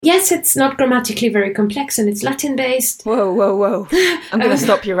Yes, it's not grammatically very complex and it's Latin-based. Whoa. I'm going to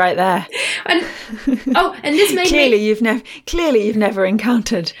stop you right there. And this made clearly you've never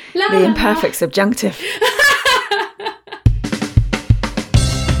encountered the imperfect subjunctive.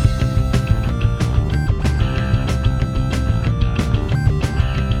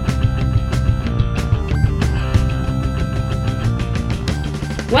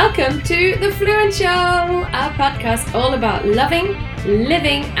 Welcome to The Fluent Show, our podcast all about loving,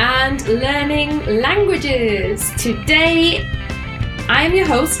 living and learning languages. Today, I am your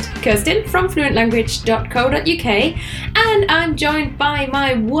host, Kirsten from fluentlanguage.co.uk, and I'm joined by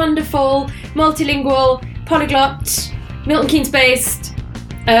my wonderful, multilingual, polyglot, Milton Keynes-based,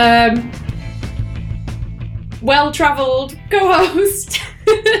 well-travelled co-host,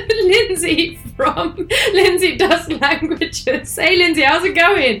 Lindsay from Lindsay Does Languages. Hey Lindsay, how's it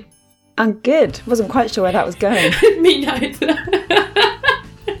going? I'm good. Wasn't quite sure where that was going. Me neither.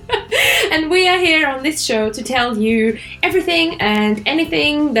 And we are here on this show to tell you everything and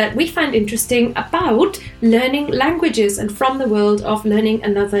anything that we find interesting about learning languages and from the world of learning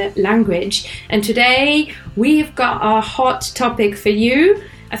another language. And today we've got our hot topic for you.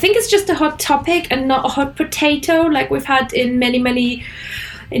 I think it's just a hot topic and not a hot potato like we've had in many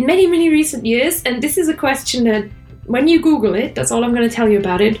recent years. And this is a question that when you Google it, that's all I'm going to tell you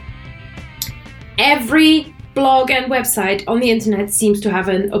about it. Every blog and website on the internet seems to have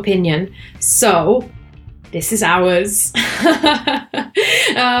an opinion. So this is ours.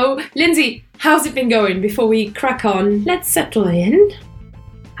 Lindsay, how's it been going? Before we crack on, let's settle in.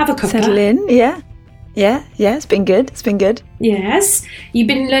 Have a cuppa. Settle in, yeah. It's been good. Yes. You've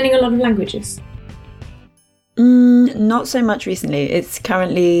been learning a lot of languages. Not so much recently. It's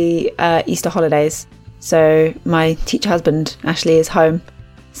currently Easter holidays, so my teacher husband Ashley is home.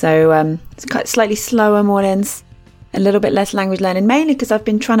 So it's quite slightly slower mornings, a little bit less language learning, mainly because I've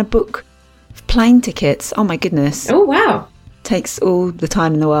been trying to book plane tickets. Oh my goodness. Oh wow. Takes all the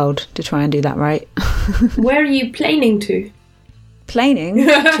time in the world to try and do that right. Where are you planing to? Planing?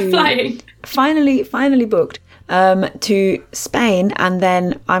 Flying. Finally booked. To Spain, and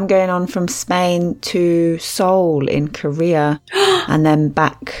then I'm going on from Spain to Seoul in Korea, and then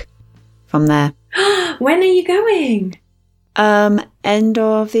back from there. When are you going? End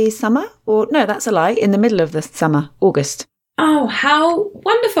of the summer? Or no, that's a lie. In the middle of the summer, August. Oh, how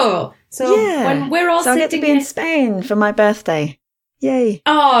wonderful! So yeah. When we're all so sitting I get to be in Spain for my birthday. Yay!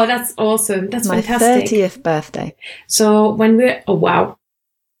 Oh, that's awesome! That's my fantastic. 30th birthday. So when oh wow.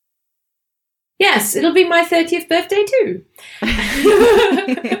 Yes, it'll be my 30th birthday too.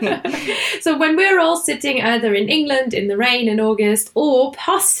 So when we're all sitting either in England in the rain in August or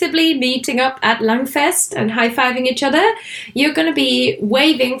possibly meeting up at Langfest and high-fiving each other, you're going to be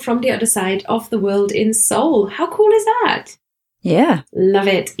waving from the other side of the world in Seoul. How cool is that? Yeah. Love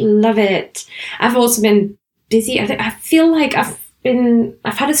it. I've also been busy. I feel like I've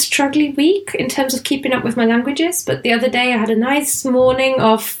had a struggling week in terms of keeping up with my languages, but the other day I had a nice morning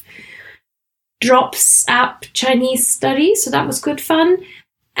of Drops app Chinese study, so that was good fun.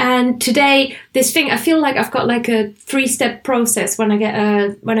 And today, this thing, I feel like I've got like a 3-step process when I get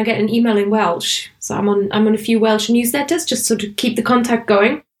an email in Welsh. So I'm on a few Welsh newsletters just sort of keep the contact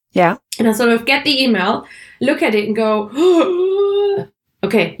going. Yeah. And I sort of get the email, look at it, and go, oh,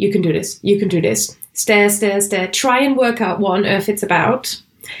 okay, you can do this. Stare. Try and work out what on earth it's about.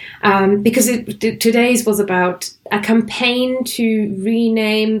 Because today's was about a campaign to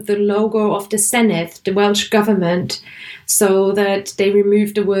rename the logo of the Senedd, the Welsh government, so that they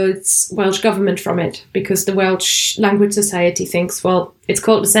remove the words Welsh government from it, because the Welsh Language Society thinks, well, it's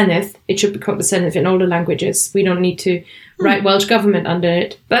called the Senedd, it should be called the Senedd in all the languages. We don't need to write Welsh government under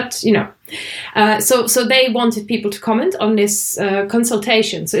it. But, you know, so they wanted people to comment on this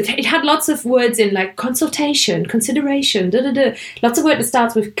consultation. So it had lots of words in like consultation, consideration, lots of words that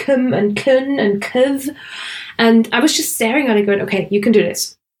starts with cum and kun and kuv. And I was just staring at it going, okay, you can do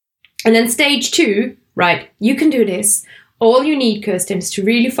this. And then stage 2, right, you can do this. All you need, Kirsten, is to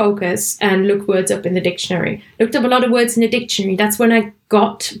really focus and look words up in the dictionary. Looked up a lot of words in the dictionary. That's when I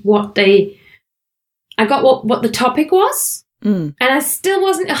got what the topic was. And I still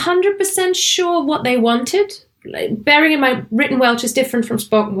wasn't 100% sure what they wanted. Like, bearing in mind, written Welsh is different from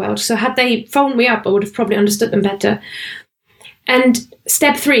spoken Welsh. So had they phoned me up, I would have probably understood them better. And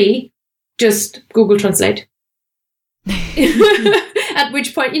step 3, just Google Translate. At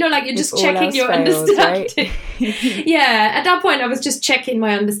which point, you know, like you're just checking your understanding. Right? Yeah, at that point I was just checking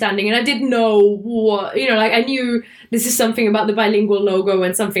my understanding, and I didn't know what, you know, like I knew this is something about the bilingual logo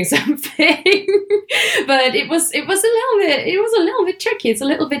and something, but it was a little bit tricky. It's a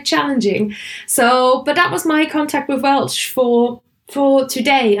little bit challenging. So, but that was my contact with Welsh for for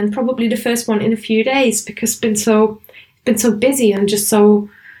today, and probably the first one in a few days, because been so busy and just so,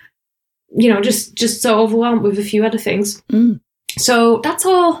 just so overwhelmed with a few other things. So that's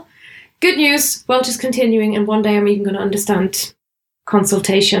all good news. Well, just continuing, and one day I'm even going to understand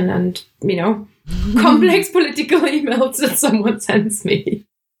consultation and, complex political emails that someone sends me.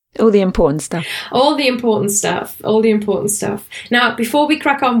 All the important stuff. All the important stuff. Now, before we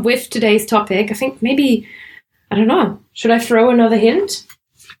crack on with today's topic, I think maybe, I don't know, should I throw another hint?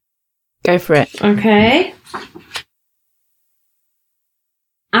 Go for it. Okay.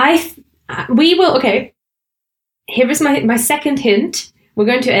 Okay. Here is my second hint. We're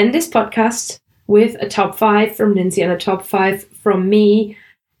going to end this podcast with a top 5 from Lindsay and a top 5 from me.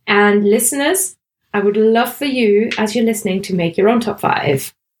 And listeners, I would love for you, as you're listening, to make your own top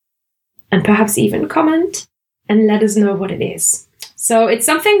 5. And perhaps even comment and let us know what it is. So it's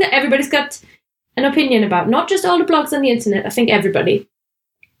something that everybody's got an opinion about. Not just all the blogs on the internet. I think everybody.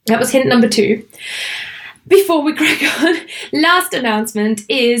 That was hint number 2. Before we crack on, last announcement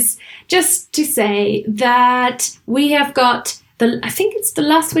is just to say that we have got I think it's the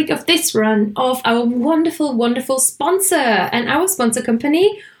last week of this run of our wonderful, wonderful sponsor. And our sponsor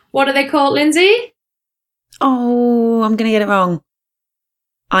company, what are they called, Lindsay? Oh, I'm going to get it wrong.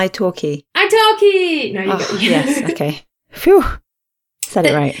 italki. italki! No, you got it. Yes, okay. Phew. Said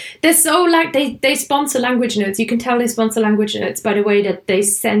it right. They're so they sponsor Language Nerds. You can tell they sponsor Language Nerds by the way that they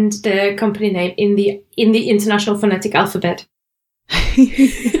send the company name in the International Phonetic Alphabet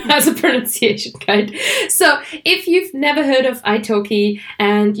as a pronunciation guide. So if you've never heard of italki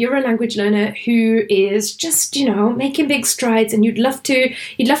and you're a language learner who is just, making big strides, and you'd love to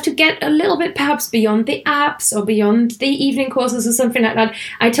get a little bit perhaps beyond the apps or beyond the evening courses or something like that,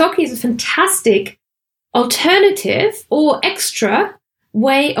 italki is a fantastic alternative or extra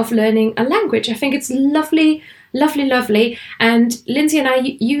way of learning a language. I think it's lovely. And Lindsay and I,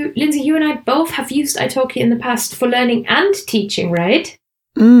 you and I both have used italki in the past for learning and teaching, right?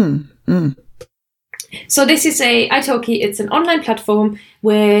 So this is italki. It's an online platform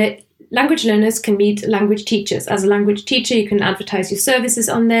where language learners can meet language teachers. As a language teacher, you can advertise your services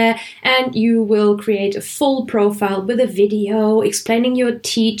on there, and you will create a full profile with a video explaining your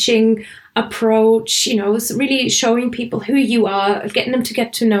teaching approach, it's really showing people who you are, getting them to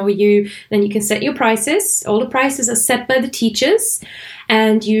get to know you. Then you can set your prices. All the prices are set by the teachers,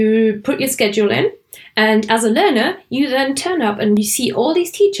 and you put your schedule in. And as a learner, you then turn up and you see all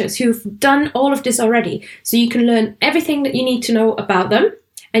these teachers who've done all of this already. So you can learn everything that you need to know about them,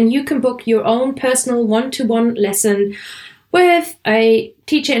 and you can book your own personal one-to-one lesson with a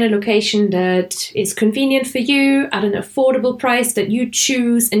teacher in a location that is convenient for you at an affordable price that you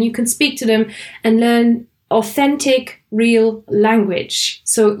choose, and you can speak to them and learn authentic, real language.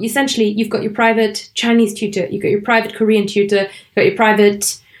 So essentially, you've got your private Chinese tutor, you've got your private Korean tutor, you've got your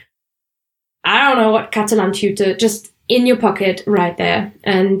private, I don't know what, Catalan tutor, just in your pocket right there.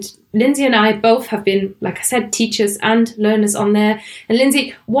 And Lindsay and I both have been, like I said, teachers and learners on there. And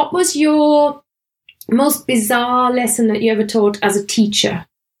Lindsay, what was your most bizarre lesson that you ever taught as a teacher?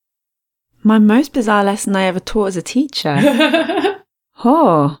 My most bizarre lesson I ever taught as a teacher?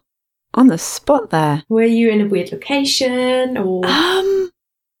 Oh, on the spot there. Were you in a weird location or? I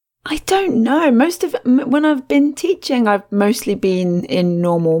don't know. When I've been teaching, I've mostly been in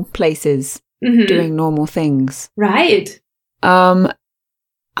normal places, doing normal things. Right.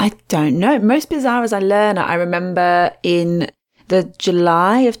 I don't know. Most bizarre as a learner, I remember in the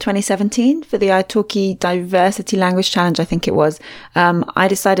July of 2017 for the italki Diversity Language Challenge, I think it was, I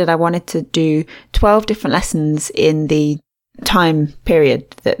decided I wanted to do 12 different lessons in the time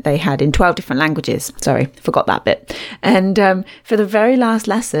period that they had in 12 different languages. Sorry, forgot that bit. And for the very last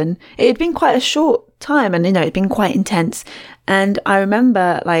lesson, it had been quite a short time, and it'd been quite intense. And I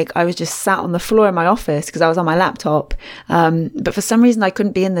remember I was just sat on the floor in my office because I was on my laptop. But for some reason I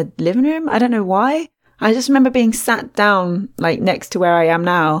couldn't be in the living room. I don't know why. I just remember being sat down next to where I am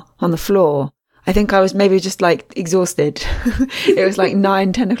now on the floor. I think I was maybe just exhausted. It was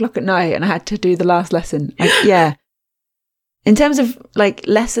 9-10 o'clock at night, and I had to do the last lesson. Yeah. In terms of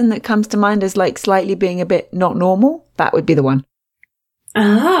lesson that comes to mind as slightly being a bit not normal, that would be the one.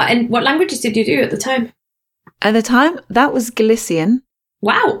 Ah, and what languages did you do at the time? At the time, that was Galician.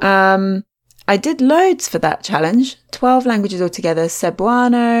 Wow. I did loads for that challenge. 12 languages altogether.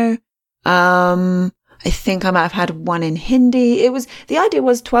 Cebuano. I think I might have had one in Hindi. The idea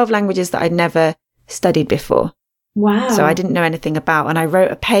was 12 languages that I'd never studied before. Wow. So I didn't know anything about, and I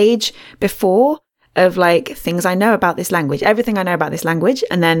wrote a page before of things I know about this language, everything I know about this language.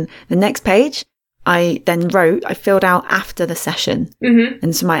 And then the next page, I then I filled out after the session. Mm-hmm.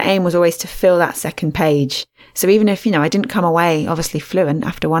 And so my aim was always to fill that second page. So even if, I didn't come away obviously fluent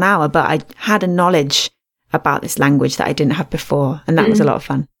after 1 hour, but I had a knowledge about this language that I didn't have before. And that was a lot of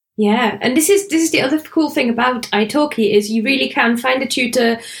fun. Yeah, and this is the other cool thing about italki is you really can find a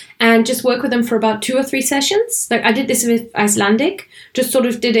tutor and just work with them for about 2 or 3 sessions. Like I did this with Icelandic, just sort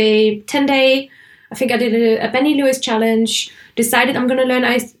of did a 10-day, I think I did a Benny Lewis challenge, decided I'm going to learn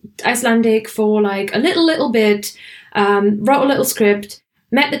Icelandic for like a little bit, wrote a little script,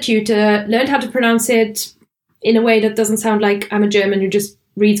 met the tutor, learned how to pronounce it in a way that doesn't sound like I'm a German who just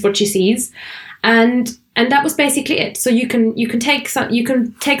reads what she sees. And that was basically it. So you can take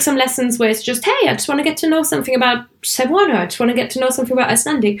some lessons where it's just, hey, I just want to get to know something about Cebuano, I just want to get to know something about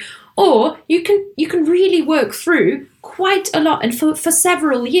Icelandic. Or you can really work through quite a lot and for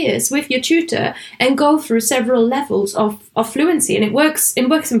several years with your tutor and go through several levels of fluency. And it works in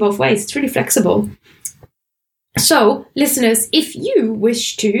both ways. It's really flexible. So, listeners, if you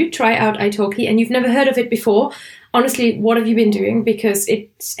wish to try out italki and you've never heard of it before, honestly, what have you been doing? Because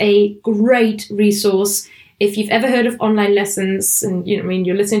it's a great resource. If you've ever heard of online lessons and,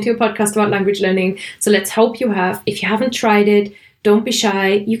 you're listening to a podcast about language learning, so let's hope you have. If you haven't tried it, don't be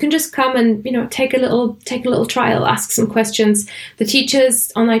shy. You can just come and, take a little trial, ask some questions. The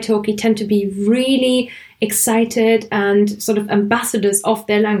teachers on italki tend to be really excited and sort of ambassadors of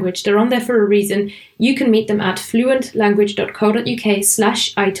their language. They're on there for a reason. You can meet them at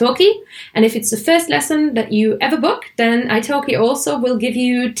fluentlanguage.co.uk/italki. And if it's the first lesson that you ever book, then italki also will give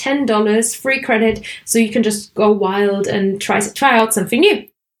you $10 free credit, so you can just go wild and try out something new.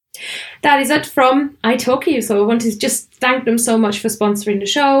 That is it from italki. So I want to just thank them so much for sponsoring the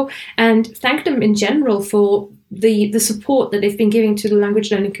show and thank them in general for the support that they've been giving to the language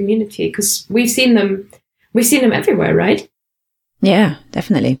learning community, because we've seen them everywhere, right? Yeah,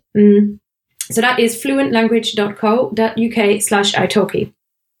 definitely. So that is fluentlanguage.co.uk/italki.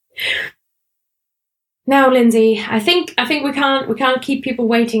 Now, Lindsay, I think we can't keep people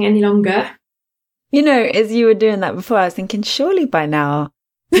waiting any longer. As you were doing that before, I was thinking, surely by now,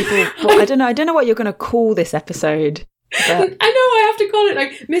 I don't know what you're going to call this episode. But... I know I have to call it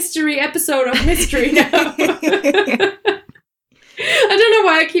like mystery episode of mystery now. I don't know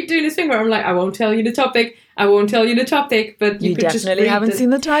why I keep doing this thing where I'm like, I won't tell you the topic, but you could just definitely haven't seen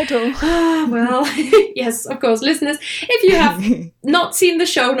the title. Well, yes, of course. Listeners, if you have not seen the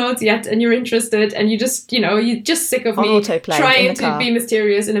show notes yet and you're interested and you just, you're just sick of me trying to be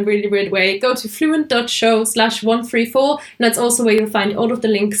mysterious in a really weird way, go to fluent.show/134, and that's also where you'll find all of the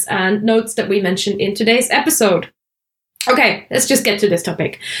links and notes that we mentioned in today's episode. Okay, let's just get to this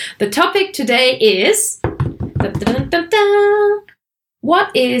topic. The topic today is...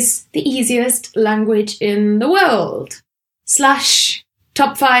 what is the easiest language in the world? /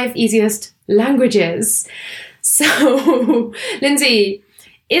 top 5 easiest languages. So, Lindsay,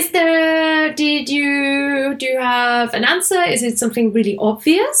 do you have an answer? Is it something really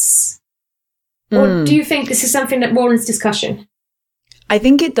obvious? Or do you think this is something that warrants discussion? I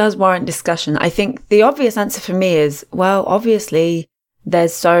think it does warrant discussion. I think the obvious answer for me is, well, obviously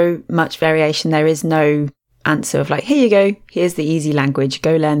there's so much variation. There is no answer of like, here you go, here's the easy language,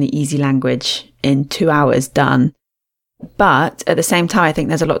 go learn the easy language in 2 hours, done. But at the same time, I think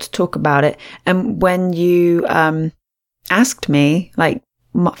there's a lot to talk about it. And when you asked me, like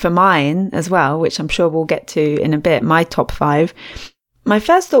for mine as well, which I'm sure we'll get to in a bit, my top 5, my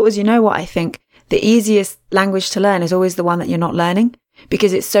first thought was, what, I think the easiest language to learn is always the one that you're not learning,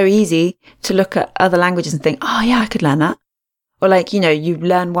 because it's so easy to look at other languages and think, oh yeah, I could learn that. Or like, you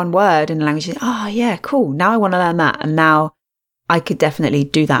learn one word in a language, you think, oh yeah, cool, now I want to learn that. And now I could definitely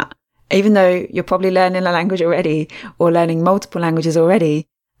do that. Even though you're probably learning a language already or learning multiple languages already.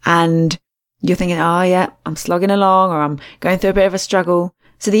 And you're thinking, oh yeah, I'm slogging along or I'm going through a bit of a struggle.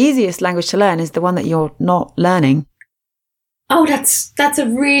 So the easiest language to learn is the one that you're not learning. Oh, that's a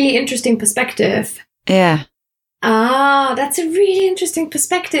really interesting perspective. Yeah. That's a really interesting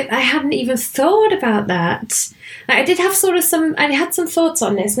perspective. I hadn't even thought about that. I did have I had some thoughts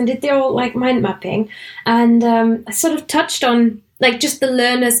on this and did the old like mind mapping, and I sort of touched on like just the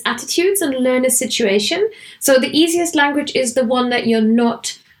learner's attitudes and learner's situation. So the easiest language is the one that you're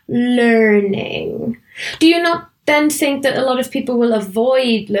not learning. Do you not then think that a lot of people will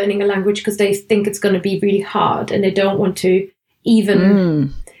avoid learning a language because they think it's going to be really hard and they don't want to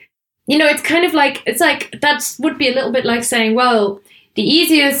even... it's kind of like, it's like, that would be a little bit like saying, well, the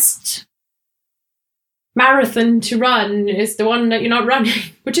easiest marathon to run is the one that you're not running,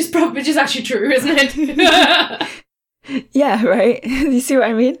 which is actually true, isn't it? Yeah, right. You see what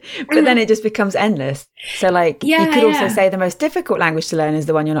I mean? But then it just becomes endless. So like you could also say the most difficult language to learn is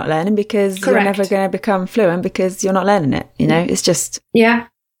the one you're not learning, because you're never going to become fluent because you're not learning it. You know, it's just... Yeah.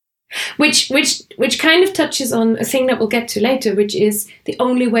 Which kind of touches on a thing that we'll get to later, which is the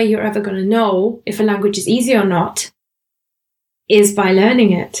only way you're ever going to know if a language is easy or not is by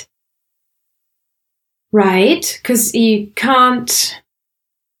learning it. Right? Because you can't...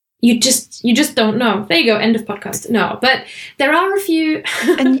 You just don't know. There you go. End of podcast. No, but there are a few.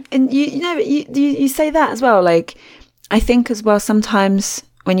 and you know you say that as well. Like, I think as well sometimes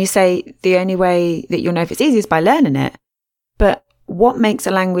when you say the only way that you'll know if it's easy is by learning it, but what makes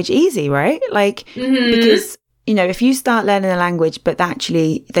a language easy, right? Like, because you know, if you start learning a language, but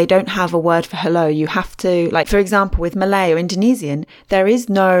actually they don't have a word for hello, you have to, like, for example, with Malay or Indonesian, there is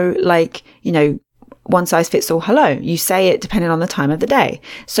no, like, you know, one size fits all hello. You say it depending on the time of the day.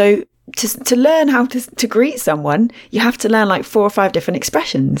 So to learn how to greet someone, you have to learn like 4 or 5 different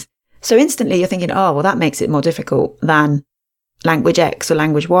expressions. So instantly you're thinking, oh, well, that makes it more difficult than language X or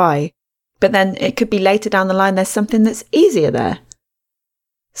language Y. But then it could be later down the line, there's something that's easier there.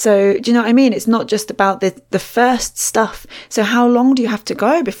 So do you know what I mean? It's not just about the first stuff. So how long do you have to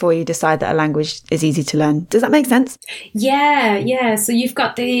go before you decide that a language is easy to learn? Does that make sense? Yeah. So you've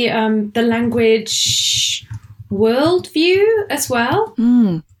got the language worldview as well,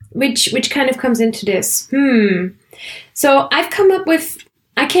 which kind of comes into this. So I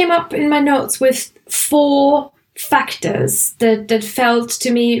came up in my notes with 4 factors that felt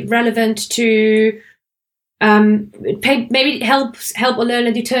to me relevant to maybe help a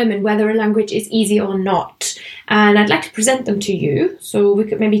learner determine whether a language is easy or not. And I'd like to present them to you so we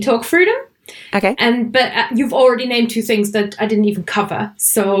could maybe talk through them. Okay. But you've already named 2 things that I didn't even cover.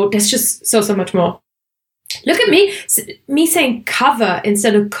 So there's just so much more. Look at me saying cover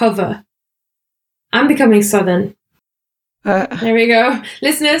instead of cover. I'm becoming Southern. There we go.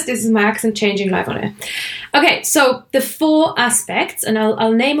 Listeners, this is my accent changing live on air. Okay, so the 4 aspects, and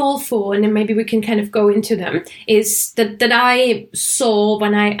I'll name all 4, and then maybe we can kind of go into them, is that I saw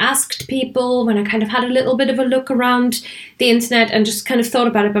when I asked people, when I kind of had a little bit of a look around the internet and just kind of thought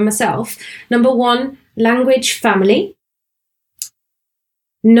about it by myself. Number 1, language family.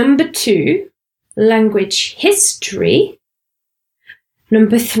 Number 2, language history.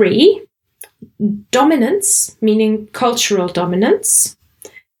 Number 3, dominance, meaning cultural dominance.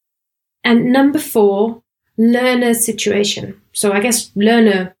 And number 4, learner situation. So I guess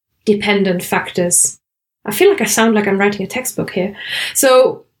learner dependent factors. I feel like I sound like I'm writing a textbook here.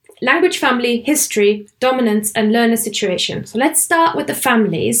 So language family, history, dominance, and learner situation. So let's start with the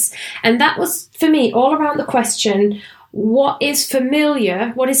families. And that was, for me, all around the question, what is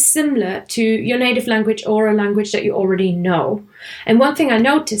familiar, what is similar to your native language or a language that you already know? And one thing I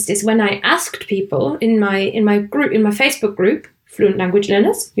noticed is when I asked people in my group, in my Facebook group, Fluent Language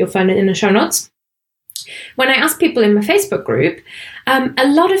Learners, you'll find it in the show notes. When I asked people in my Facebook group, a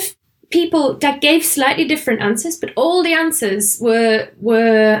lot of people that gave slightly different answers, but all the answers were,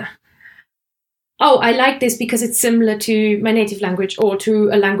 oh, I like this because it's similar to my native language or to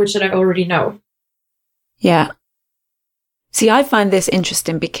a language that I already know. Yeah. See, I find this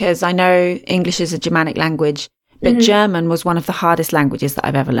interesting because I know English is a Germanic language, but German was one of the hardest languages that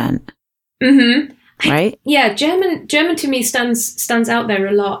I've ever learned. Right? Yeah, German to me stands out there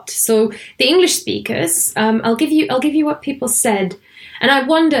a lot. So the English speakers, I'll give you what people said, and I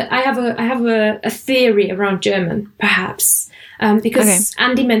wonder. I have a theory around German, perhaps, because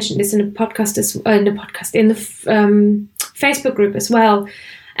Andy mentioned this in the Facebook group as well.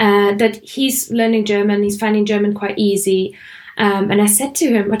 That he's learning German, he's finding German quite easy. And I said to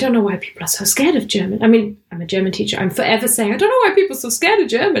him, I don't know why people are so scared of German. I mean, I'm a German teacher. I'm forever saying, I don't know why people are so scared of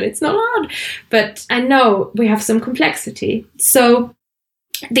German. It's not hard. But I know we have some complexity. So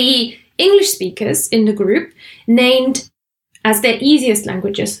the English speakers in the group named as their easiest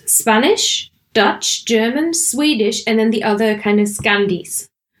languages Spanish, Dutch, German, Swedish, and then the other kind of Scandis.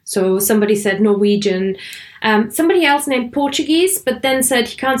 So somebody said Norwegian. Somebody else named Portuguese, but then said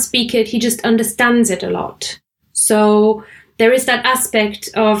he can't speak it, he just understands it a lot. So there is that aspect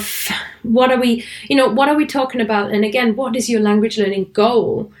of what are we talking about? And again, what is your language learning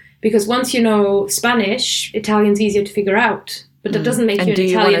goal? Because once you know Spanish, Italian's easier to figure out, but that doesn't make you an Italian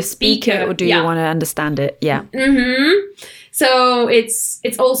speaker. And do you want to speak it or do you want to understand it? Yeah. So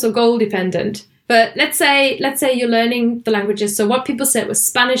it's also goal dependent. But let's say you're learning the languages. So what people said was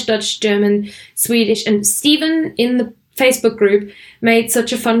Spanish, Dutch, German, Swedish, and Stephen in the Facebook group made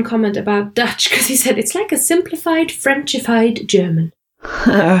such a fun comment about Dutch because he said it's like a simplified Frenchified German.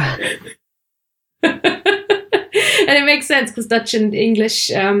 And And it makes sense because Dutch and English,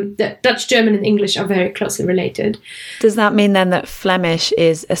 Dutch, German and English are very closely related. Does that mean then that Flemish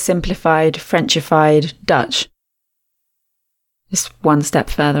is a simplified, Frenchified Dutch? Just one step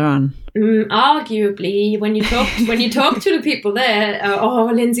further on. Arguably, when you talk to the people there,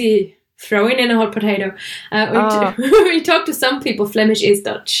 Lindsay, throwing in a hot potato. When you talk to some people, Flemish is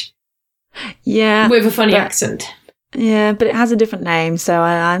Dutch. Yeah. With a funny accent. Yeah, but it has a different name, so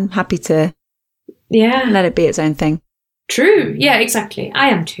I'm happy to let it be its own thing. True. Yeah, exactly. I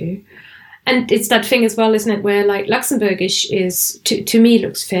am too. And it's that thing as well, isn't it, where like Luxembourgish is, to me,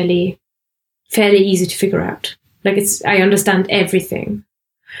 looks fairly easy to figure out. Like I understand everything.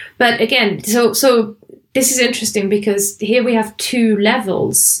 But again, so this is interesting because here we have two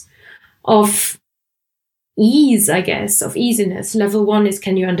levels of ease, I guess, of easiness. Level 1 is,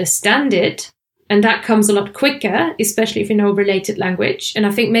 can you understand it? And that comes a lot quicker, especially if you know related language. And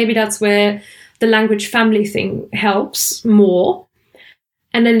I think maybe that's where the language family thing helps more.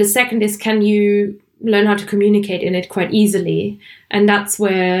 And then the second is, can you learn how to communicate in it quite easily? And that's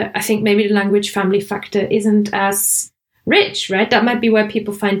where I think maybe the language family factor isn't as rich, right? That might be where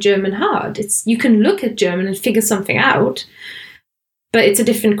people find German hard. You can look at German and figure something out, but it's a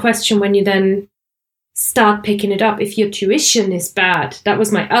different question when you then start picking it up. If your tuition is bad, that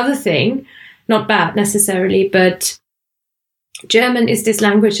was my other thing. Not bad necessarily, but German is this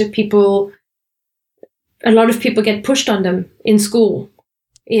language that a lot of people get pushed on them in school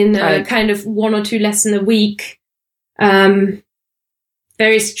in a kind of 1 or 2 lesson a week,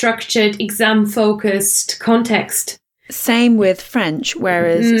 very structured, exam-focused context. Same with French,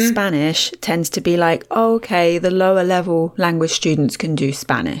 whereas Spanish tends to be like, okay, the lower level language students can do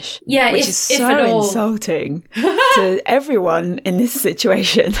Spanish. Yeah, which is so insulting to everyone in this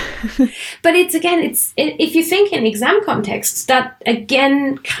situation. But if you think in exam contexts, that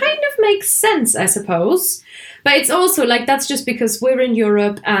again kind of makes sense, I suppose. But it's also like, that's just because we're in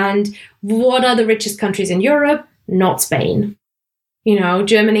Europe, and what are the richest countries in Europe? Not Spain.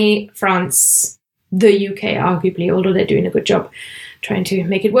 Germany, France, the UK, arguably, although they're doing a good job trying to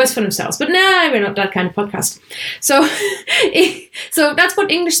make it worse for themselves. But no, we're not that kind of podcast. So that's what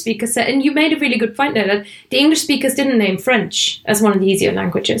English speakers said. And you made a really good point there, that the English speakers didn't name French as one of the easier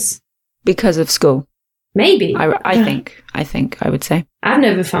languages. Because of school. Maybe. I think I would say. I've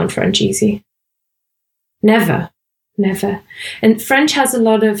never found French easy. Never. And French has a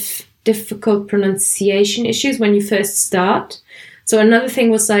lot of difficult pronunciation issues when you first start. So another thing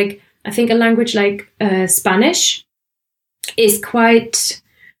was like, I think a language like Spanish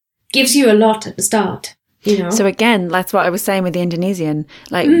gives you a lot at the start, So again, that's what I was saying with the Indonesian.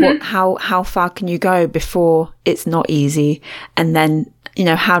 Like, how far can you go before it's not easy? And then,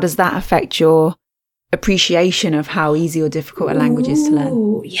 how does that affect your appreciation of how easy or difficult a language is to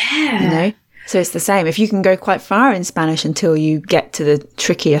learn? Yeah. So it's the same. If you can go quite far in Spanish until you get to the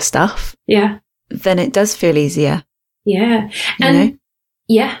trickier stuff, then it does feel easier. Yeah. And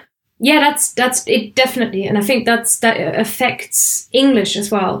that's it, definitely. And I think that affects English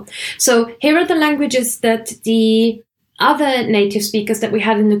as well. So here are the languages that the other native speakers that we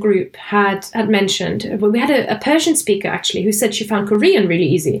had in the group had mentioned. We had a Persian speaker, actually, who said she found Korean really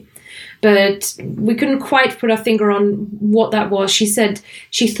easy. But we couldn't quite put our finger on what that was. She said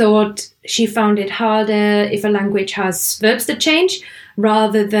she thought she found it harder if a language has verbs that change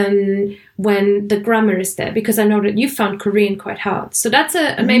rather than when the grammar is there, because I know that you found Korean quite hard. So that's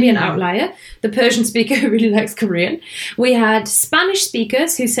maybe an outlier, the Persian speaker who really likes Korean. We had Spanish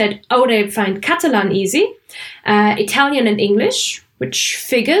speakers who said, they find Catalan easy, Italian and English, which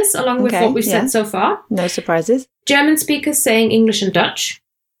figures along with what we've said so far. No surprises. German speakers saying English and Dutch.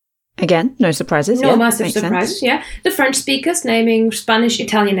 Again, no surprises. No massive surprises, sense. The French speakers naming Spanish,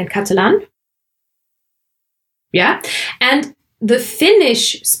 Italian and Catalan. Yeah. And the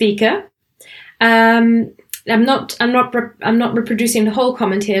Finnish speaker, I'm not reproducing the whole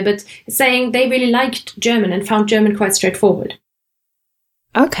comment here, but saying they really liked German and found German quite straightforward.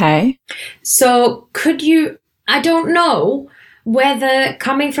 Okay. So I don't know whether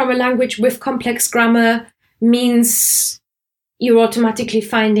coming from a language with complex grammar means you're automatically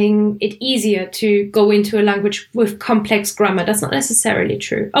finding it easier to go into a language with complex grammar. That's not necessarily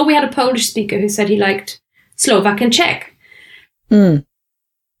true. We had a Polish speaker who said he liked Slovak and Czech.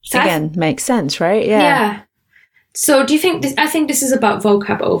 So again, makes sense, right? Yeah. So do you think I think this is about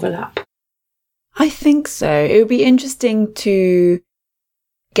vocab overlap. I think so. It would be interesting to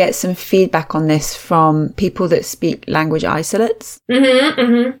get some feedback on this from people that speak language isolates.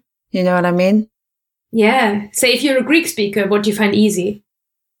 You know what I mean? Yeah. Say if you're a Greek speaker, what do you find easy?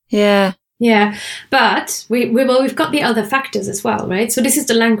 Yeah. Yeah. But we've got the other factors as well, right? So this is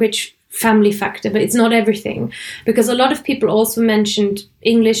the language family factor, but it's not everything, because a lot of people also mentioned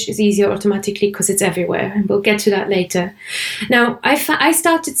English is easier automatically because it's everywhere, and we'll get to that later. Now, I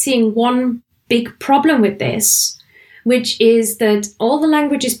started seeing one big problem with this, which is that all the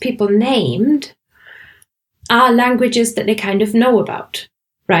languages people named are languages that they kind of know about,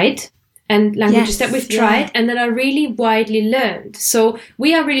 right? And languages that we've tried and that are really widely learned. So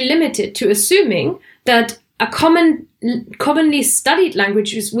we are really limited to assuming that a commonly studied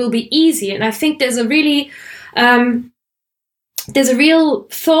languages will be easy. And I think there's a real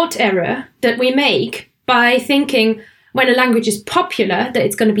thought error that we make by thinking when a language is popular that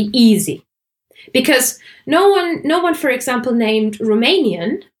it's going to be easy. Because no one, for example, named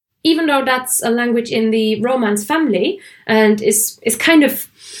Romanian, even though that's a language in the Romance family and is kind of,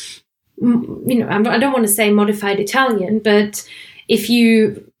 I don't want to say modified Italian, but if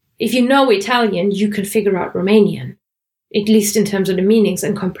you know Italian, you can figure out Romanian, at least in terms of the meanings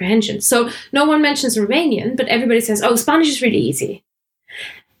and comprehension. So no one mentions Romanian, but everybody says, oh, Spanish is really easy.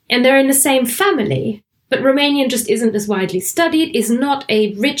 And they're in the same family, but Romanian just isn't as widely studied, is not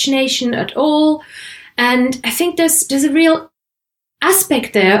a rich nation at all. And I think there's a real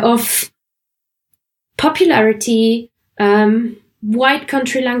aspect there of popularity, white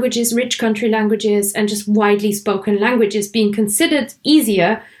country languages, rich country languages, and just widely spoken languages being considered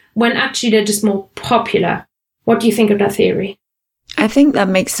easier when actually they're just more popular. What do you think of that theory? I think that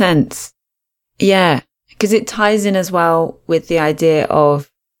makes sense. Yeah, because it ties in as well with the idea of,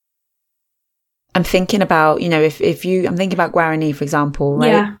 I'm thinking about, I'm thinking about Guarani, for example, right?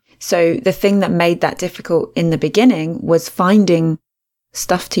 Yeah. So the thing that made that difficult in the beginning was finding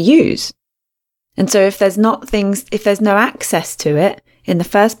stuff to use. And so if there's no access to it in the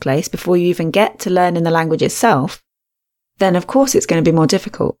first place before you even get to learning the language itself, then of course it's going to be more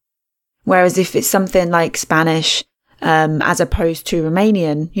difficult. Whereas if it's something like Spanish, as opposed to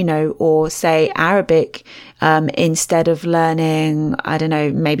Romanian, or say Arabic, instead of learning, I don't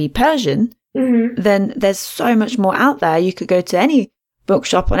know, maybe Persian, then there's so much more out there. You could go to any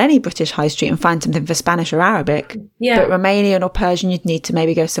bookshop on any British high street and find something for Spanish or Arabic. Yeah. But Romanian or Persian, you'd need to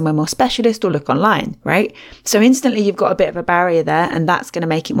maybe go somewhere more specialist or look online, right? So instantly you've got a bit of a barrier there, and that's going to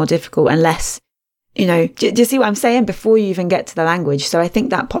make it more difficult unless, do you see what I'm saying? Before you even get to the language. So I think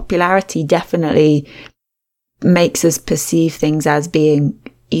that popularity definitely makes us perceive things as being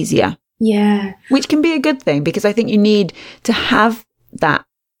easier. Yeah. Which can be a good thing, because I think you need to have that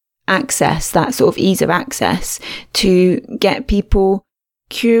access, that sort of ease of access, to get people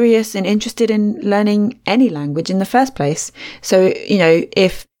curious and interested in learning any language in the first place. So,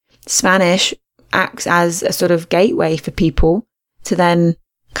 if Spanish acts as a sort of gateway for people to then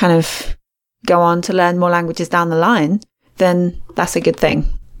kind of go on to learn more languages down the line, then that's a good thing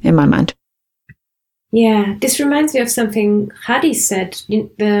in my mind. Yeah, this reminds me of something Hadi said,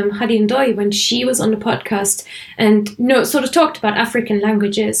 Hadi Ndoi, when she was on the podcast and sort of talked about African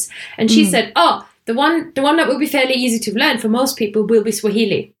languages. And she said, the one that will be fairly easy to learn for most people will be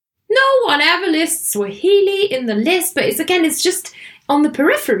Swahili. No one ever lists Swahili in the list, but it's just on the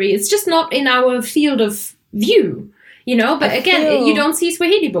periphery. It's just not in our field of view, But you don't see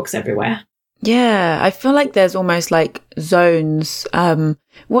Swahili books everywhere. Yeah, I feel like there's almost like zones.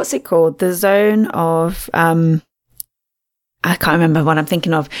 What's it called? The zone of, I can't remember what I'm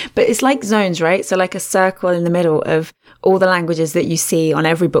thinking of, but it's like zones, right? So like a circle in the middle of all the languages that you see on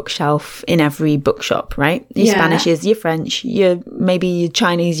every bookshelf in every bookshop, right? Your Spanish is your French, maybe your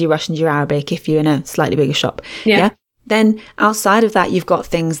Chinese, your Russian, your Arabic, if you're in a slightly bigger shop. Yeah. Then outside of that, you've got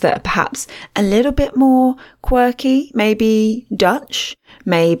things that are perhaps a little bit more quirky, maybe Dutch,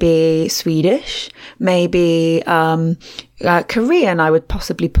 maybe Swedish, maybe Korean I would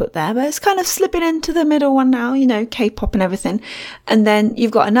possibly put there, but it's kind of slipping into the middle one now, K-pop and everything. And then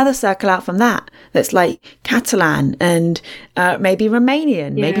you've got another circle out from that that's like Catalan and maybe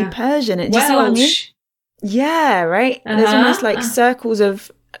Romanian, maybe Persian. Do you see what I mean? Yeah, right? There's almost like circles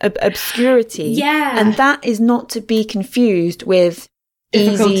of obscurity. Yeah. And that is not to be confused with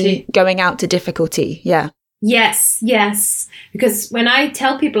difficulty. Easy going out to difficulty. Yeah. Yes. Because when I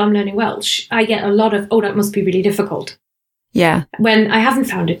tell people I'm learning Welsh, I get a lot of, that must be really difficult. Yeah. When I haven't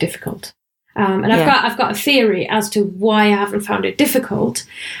found it difficult. And I've got a theory as to why I haven't found it difficult.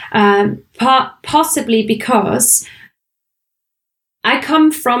 Possibly because I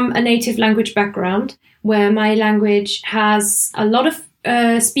come from a native language background where my language has a lot of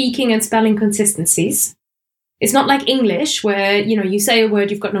speaking and spelling consistencies. It's not like English where, you say a word,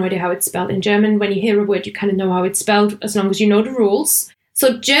 you've got no idea how it's spelled. In German, when you hear a word, you kind of know how it's spelled as long as you know the rules.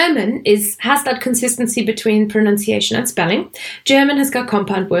 So German has that consistency between pronunciation and spelling. German has got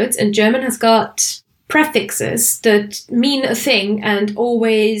compound words, and German has got prefixes that mean a thing and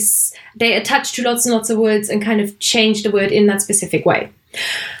always they attach to lots and lots of words and kind of change the word in that specific way.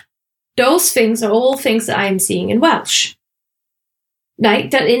 Those things are all things that I am seeing in Welsh.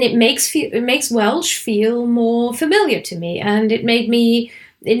 Like that, and it makes Welsh feel more familiar to me, and it made me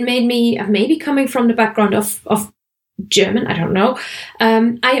maybe coming from the background of German, I don't know.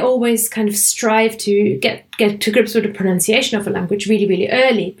 I always kind of strive to get to grips with the pronunciation of a language really, really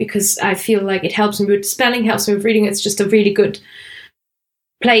early, because I feel like it helps me with spelling, helps me with reading. It's just a really good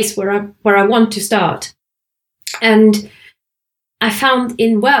place where I want to start. And I found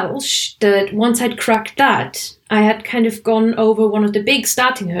in Welsh that once I'd cracked that, I had kind of gone over one of the big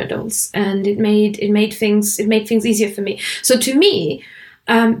starting hurdles, and it made things easier for me. So to me,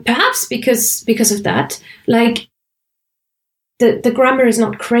 perhaps because of that, like the grammar is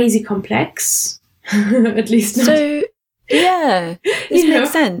not crazy complex, at least not. So yeah, this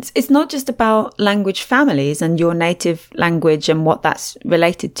makes sense. It's not just about language families and your native language and what that's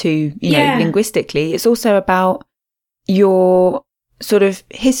related to, you know, linguistically. It's also about your sort of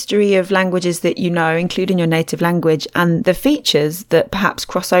history of languages that you know, including your native language, and the features that perhaps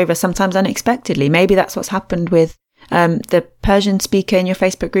cross over sometimes unexpectedly. Maybe that's what's happened with the Persian speaker in your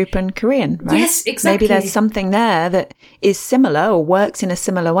Facebook group and Korean, right? Yes, exactly. Maybe there's something there that is similar or works in a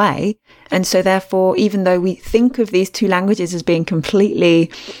similar way. And so therefore, even though we think of these two languages as being completely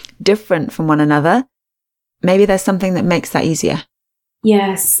different from one another, maybe there's something that makes that easier.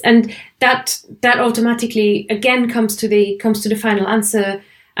 Yes, and that automatically again comes to the final answer,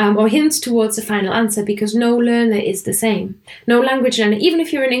 or hints towards the final answer, because no learner is the same. No language learner, even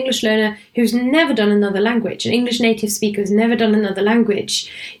if you're an English learner who's never done another language, an English native speaker who's never done another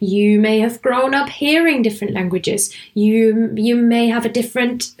language, you may have grown up hearing different languages. You may have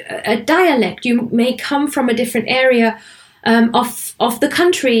a dialect. You may come from a different area of the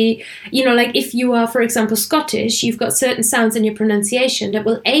country. You know, like if you are, for example, Scottish, you've got certain sounds in your pronunciation that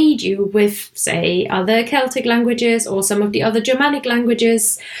will aid you with, say, other Celtic languages or some of the other Germanic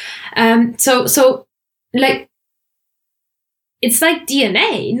languages. So like, it's like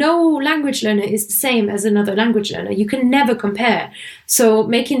DNA. No language learner is the same as another language learner. You can never compare. So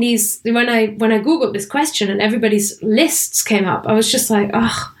making these, when I Googled this question and everybody's lists came up, I was just like,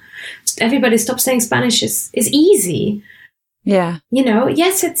 everybody stop saying Spanish is easy. Yeah. You know,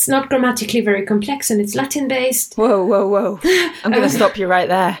 yes, it's not grammatically very complex and it's Latin based. Whoa. I'm going to stop you right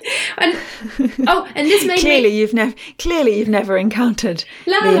there. And this made clearly you've never encountered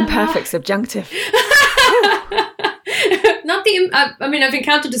the imperfect subjunctive. I've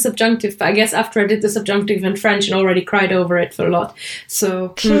encountered the subjunctive, but I guess after I did the subjunctive in French and already cried over it for a lot. So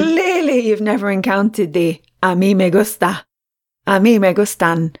clearly you've never encountered the a mí me gusta, a mí me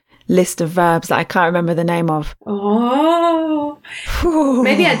gustan list of verbs that I can't remember the name of. Oh.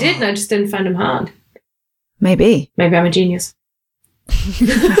 Maybe I did and I just didn't find them hard. Maybe I'm a genius.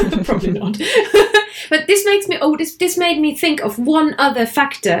 Probably not. But this makes me this made me think of one other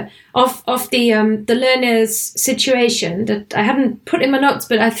factor of the learner's situation that I hadn't put in my notes,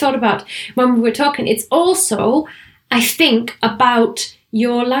 but I thought about when we were talking. It's also, I think, about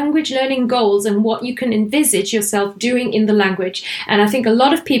your language learning goals and what you can envisage yourself doing in the language. And I think a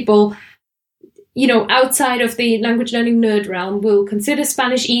lot of people, you know, outside of the language learning nerd realm will consider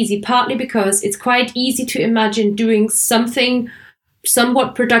Spanish easy, partly because it's quite easy to imagine doing something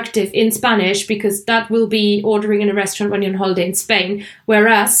somewhat productive in Spanish, because that will be ordering in a restaurant when you're on holiday in Spain.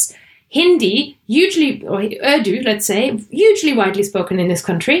 Whereas Hindi, usually, or Urdu, let's say, hugely widely spoken in this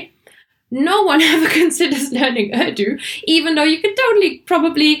country, no one ever considers learning Urdu, even though you could totally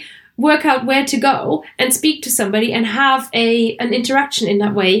probably work out where to go and speak to somebody and have an interaction in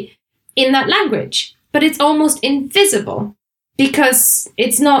that way in that language. But it's almost invisible because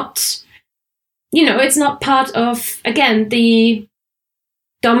it's not, you know, it's not part of, again, the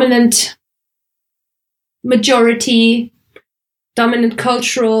dominant majority, dominant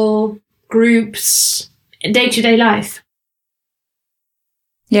cultural groups, day-to-day life.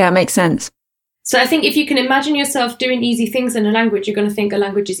 Yeah, it makes sense. So I think if you can imagine yourself doing easy things in a language, you're going to think a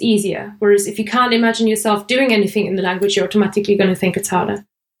language is easier. Whereas if you can't imagine yourself doing anything in the language, you're automatically going to think it's harder.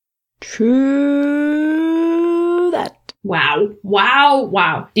 True that.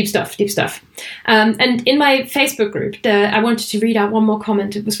 Wow. Deep stuff. And in my Facebook group, I wanted to read out one more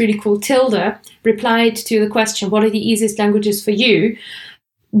comment. It was really cool. Tilda replied to the question, what are the easiest languages for you?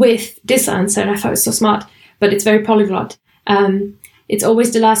 With this answer, and I thought it was so smart, but it's very polyglot. It's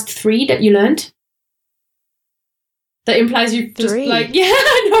always the last three that you learned. That implies you just like, yeah,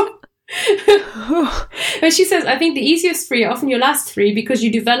 I know. But she says, I think the easiest three are often your last three because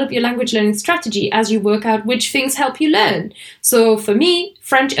you develop your language learning strategy as you work out which things help you learn. So for me,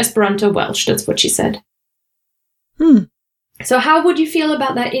 French, Esperanto, Welsh, that's what she said. So how would you feel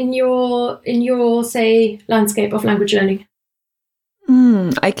about that in your say landscape of language learning?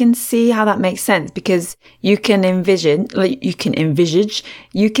 I can see how that makes sense, because you can envision, like you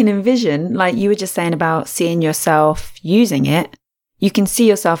were just saying about seeing yourself using it. You can see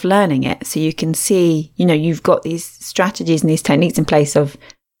yourself learning it. So you can see, you've got these strategies and these techniques in place of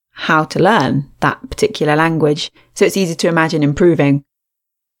how to learn that particular language. So it's easy to imagine improving.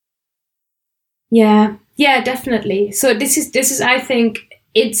 Yeah, definitely. So this is, I think,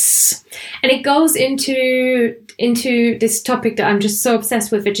 it goes into this topic that I'm just so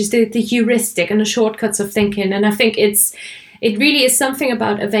obsessed with, which is the heuristic and the shortcuts of thinking. And I think it really is something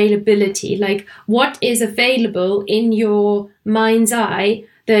about availability, like what is available in your mind's eye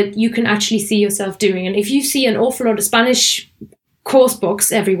that you can actually see yourself doing. And if you see an awful lot of Spanish course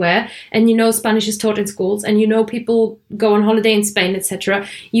books everywhere, and Spanish is taught in schools, and people go on holiday in Spain, etc.,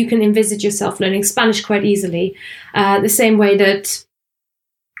 you can envisage yourself learning Spanish quite easily. The same way that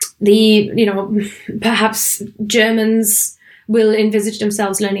perhaps Germans will envisage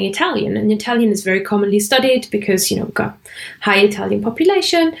themselves learning Italian, and Italian is very commonly studied because, we've got high Italian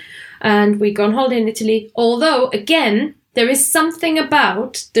population and we go on holiday in Italy. Although, again, there is something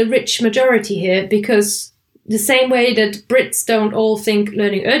about the rich majority here, because the same way that Brits don't all think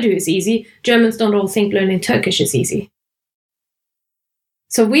learning Urdu is easy, Germans don't all think learning Turkish is easy.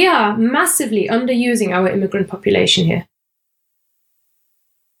 So we are massively underusing our immigrant population here.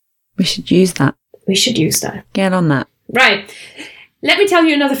 We should use that. Get on that. Right. Let me tell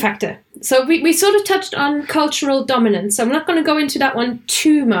you another factor. So we sort of touched on cultural dominance. So I'm not going to go into that one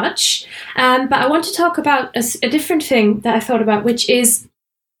too much. But I want to talk about a different thing that I thought about, which is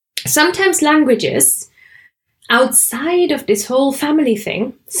sometimes languages, outside of this whole family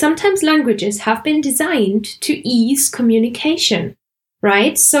thing, sometimes languages have been designed to ease communication,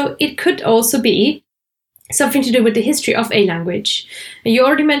 right? So it could also be something to do with the history of a language. And you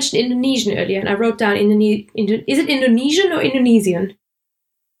already mentioned Indonesian earlier, and I wrote down is it Indonesian or Indonesian?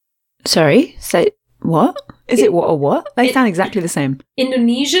 Sorry, say what? Is it what or what? They sound exactly the same.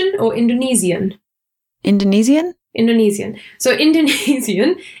 Indonesian or Indonesian? Indonesian? Indonesian. So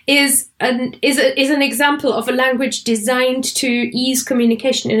Indonesian is an example of a language designed to ease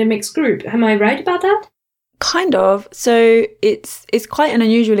communication in a mixed group. Am I right about that? Kind of. So it's quite an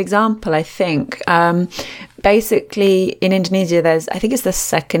unusual example, I think. Basically, in Indonesia, I think it's the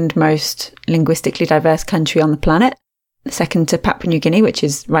second most linguistically diverse country on the planet, second to Papua New Guinea, which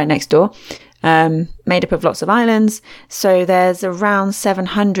is right next door, made up of lots of islands. So there's around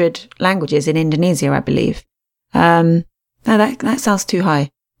 700 languages in Indonesia, I believe. No, that sounds too high.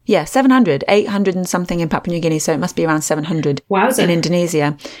 Yeah, 700, 800 and something in Papua New Guinea, so it must be around 700 in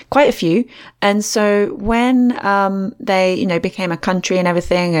Indonesia. Quite a few. And so when they, became a country and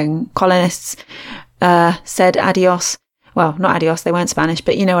everything, and colonists said adios, well, not adios, they weren't Spanish,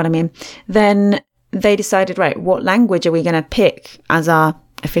 but you know what I mean, then they decided, right, what language are we going to pick as our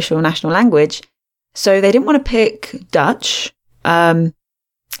official national language? So they didn't want to pick Dutch,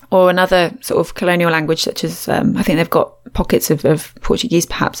 or another sort of colonial language, such as I think they've got pockets of Portuguese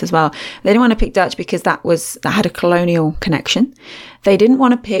perhaps as well. They didn't want to pick Dutch because that had a colonial connection. They didn't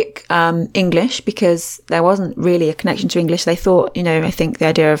want to pick English because there wasn't really a connection to English. They thought, I think the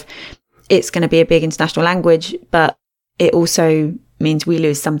idea of it's going to be a big international language, but it also means we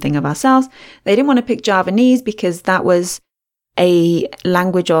lose something of ourselves. They didn't want to pick Javanese because that was a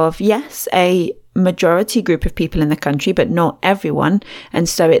language of, yes, a majority group of people in the country, but not everyone. And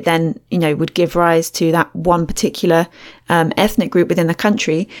so it then, would give rise to that one particular ethnic group within the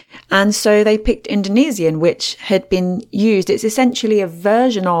country. And so they picked Indonesian, which had been used. It's essentially a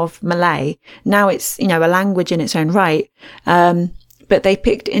version of Malay. Now it's, a language in its own right. But they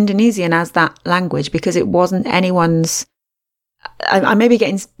picked Indonesian as that language because it wasn't anyone's, I may be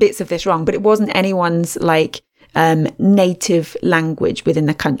getting bits of this wrong, but it wasn't anyone's native language within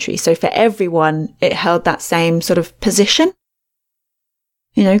the country. So for everyone, it held that same sort of position,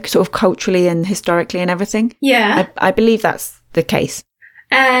 sort of culturally and historically and everything. Yeah. I believe that's the case.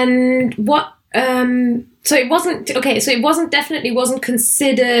 And what, so it wasn't definitely wasn't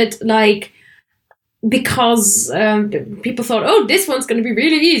considered because people thought, oh, this one's going to be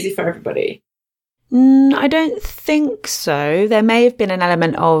really easy for everybody. I don't think so. There may have been an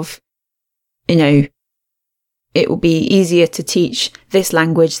element of, it will be easier to teach this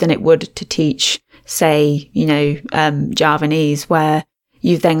language than it would to teach, say, Javanese, where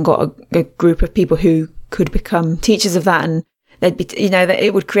you've then got a group of people who could become teachers of that, and they'd be, that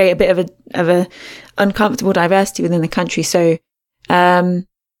it would create a bit of a uncomfortable diversity within the country. So, I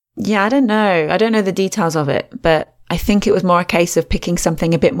don't know. I don't know the details of it, but I think it was more a case of picking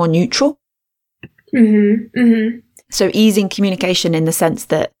something a bit more neutral. Mm-hmm. Mm-hmm. So easing communication in the sense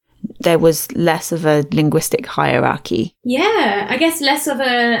that there was less of a linguistic hierarchy. Yeah, I guess less of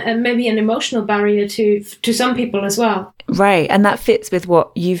a maybe an emotional barrier to some people as well. Right, and that fits with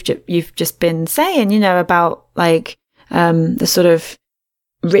what you've just been saying, about like the sort of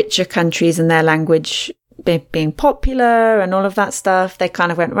richer countries and their language being popular and all of that stuff. They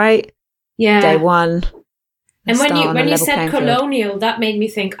kind of went right. Yeah, day one. And when you said colonial, that made me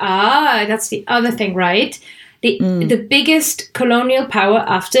think, that's the other thing, right? The biggest colonial power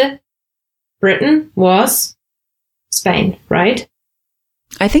after Britain was Spain, right?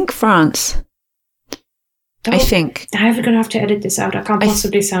 I think France. I'm going to have to edit this out. I can't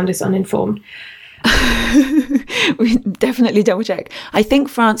possibly sound this uninformed. We definitely double check. I think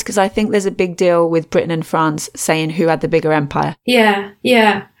France, because I think there's a big deal with Britain and France saying who had the bigger empire. Yeah.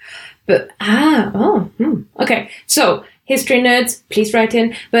 But, okay. So, history nerds, please write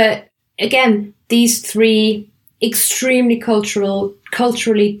in. But again, these three extremely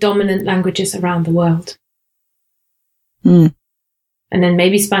culturally dominant languages around the world. And then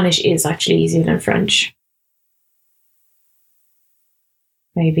maybe Spanish is actually easier than French.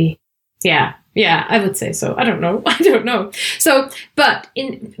 Maybe. Yeah, I would say so. I don't know. So, but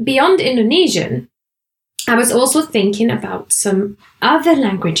beyond Indonesian, I was also thinking about some other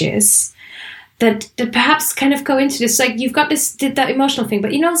languages that perhaps kind of go into this. Like you've got that emotional thing,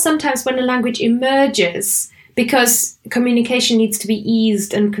 but sometimes when a language emerges, because communication needs to be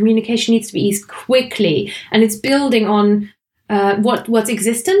eased and communication needs to be eased quickly, and it's building on what's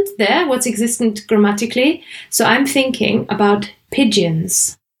existent there, what's existent grammatically. So I'm thinking about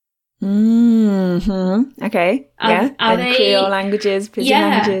pidgins. Okay. Are they Creole languages, pidgin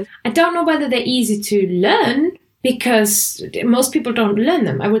languages? I don't know whether they're easy to learn because most people don't learn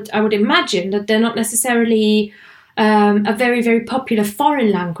them. I would imagine that they're not necessarily a very, very popular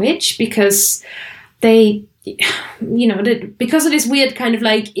foreign language because they, because of this weird kind of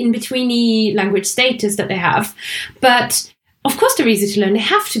like in-betweeny language status that they have. But of course they're easy to learn. They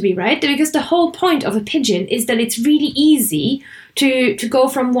have to be, right? Because the whole point of a pidgin is that it's really easy to go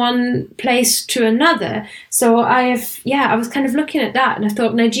from one place to another. So I was kind of looking at that and I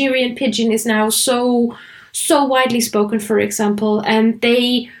thought Nigerian pidgin is now so widely spoken, for example, and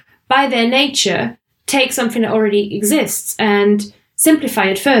they, by their nature, take something that already exists and simplify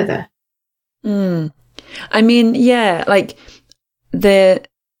it further. I mean, like there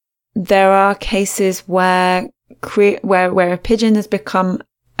are cases where a pidgin has become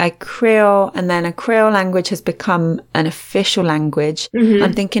a Creole, and then a Creole language has become an official language.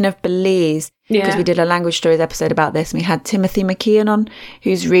 I'm thinking of Belize, because we did a language stories episode about this, and we had Timothy McKeon on,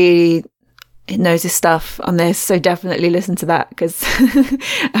 who's really knows his stuff on this, so definitely listen to that, because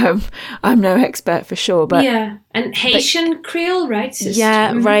I'm no expert for sure. But and Haitian Creole, right?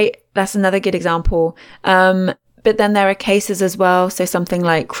 Right. That's another good example. But then there are cases as well, so something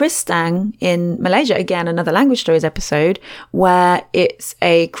like Kristang in Malaysia, again, another language stories episode, where it's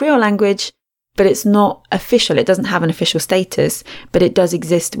a Creole language, but it's not official. It doesn't have an official status, but it does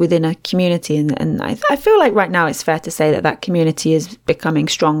exist within a community. And I feel like right now it's fair to say that community is becoming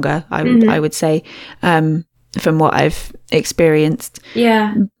stronger, I would say, from what I've experienced.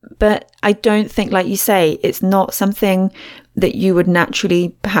 Yeah. But I don't think, like you say, it's not something that you would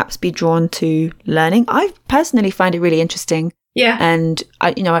naturally perhaps be drawn to learning. I personally find it really interesting. Yeah. And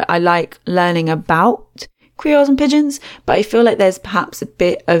I like learning about Creoles and pidgins, but I feel like there's perhaps a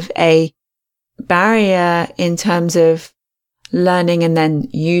bit of a barrier in terms of learning and then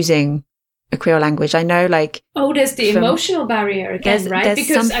using a Creole language. I know, like... Oh, there's the emotional barrier again, right?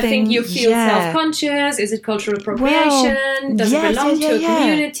 Because I think you feel self-conscious. Is it cultural appropriation? Does it belong to a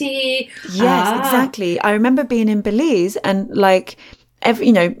community? Yes, exactly. I remember being in Belize and like,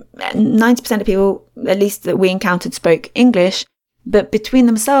 90% of people, at least that we encountered, spoke English, but between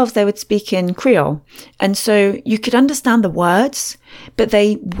themselves, they would speak in Creole. And so you could understand the words, but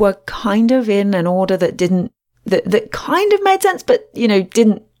they were kind of in an order that that kind of made sense, but,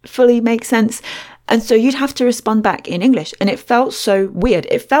 didn't fully make sense. And so you'd have to respond back in English. And it felt so weird.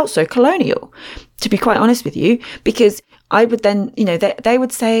 It felt so colonial, to be quite honest with you, because I would then, they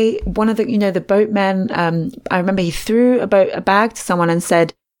would say, one of the, the boatmen, I remember he threw a bag to someone and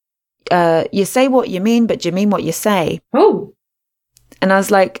said, you say what you mean, but you mean what you say. Oh. And I was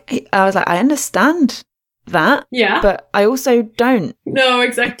like, I understand that. Yeah. But I also don't. No,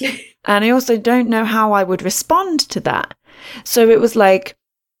 exactly. And I also don't know how I would respond to that. So it was like,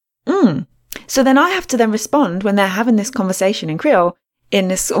 So then I have to then respond when they're having this conversation in Creole in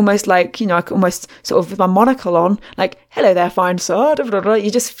this almost like, almost sort of with my monocle on, like, hello there, fine sir.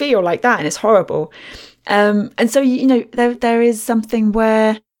 You just feel like that, and it's horrible. And so, there is something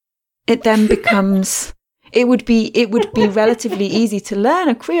where it then becomes, it would be relatively easy to learn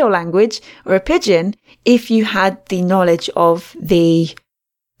a Creole language or a Pidgin if you had the knowledge of the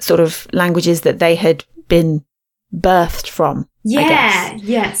sort of languages that they had been birthed from. Yeah, I guess.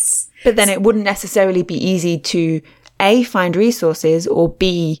 yes. But then it wouldn't necessarily be easy to A, find resources, or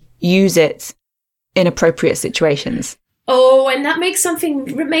B, use it in appropriate situations. Oh, and that makes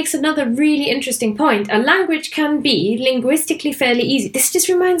another really interesting point. A language can be linguistically fairly easy. This just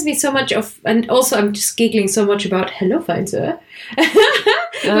reminds me so much of, and also I'm just giggling so much about hello, fine sir.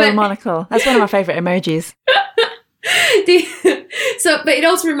 Monocle. That's one of my favourite emojis. But it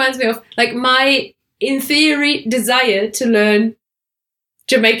also reminds me of like my, in theory, desire to learn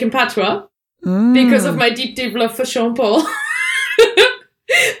Jamaican patois because of my deep, deep love for Sean Paul.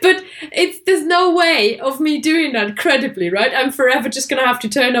 But there's no way of me doing that credibly, right? I'm forever just going to have to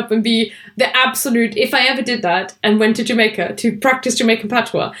turn up and be the absolute, if I ever did that and went to Jamaica to practice Jamaican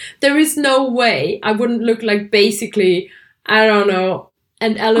patois, there is no way I wouldn't look like basically, I don't know,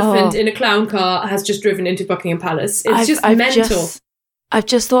 an elephant in a clown car has just driven into Buckingham Palace. It's mental. I've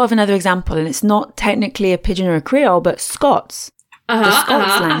just thought of another example, and it's not technically a Pidgin or a Creole, but Scots. The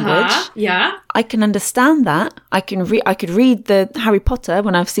Scots language. Yeah. I can understand that. I could read the Harry Potter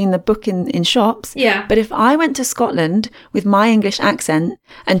when I've seen the book in shops. Yeah. But if I went to Scotland with my English accent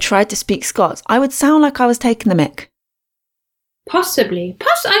and tried to speak Scots, I would sound like I was taking the mick. Possibly.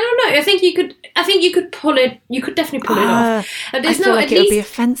 I don't know. I think you could pull it. You could definitely pull it off. I feel like it would be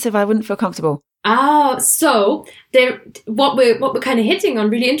offensive. I wouldn't feel comfortable. So what we're kind of hitting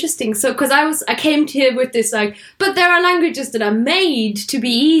on really interesting. So because I came to here with this like, but there are languages that are made to be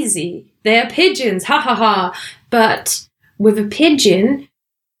easy. They are pidgins, ha ha ha. But with a pidgin,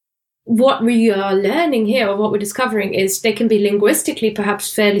 what we are learning here, or what we're discovering, is they can be linguistically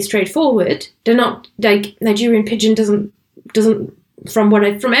perhaps fairly straightforward. They're not like Nigerian pidgin doesn't from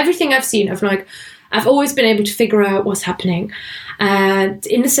everything I've seen. I've always been able to figure out what's happening. And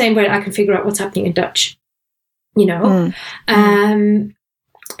in the same way I can figure out what's happening in Dutch, you know. And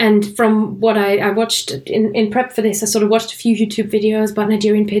from what I watched in prep for this, I sort of watched a few YouTube videos about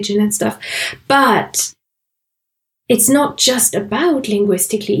Nigerian pidgin and stuff. But it's not just about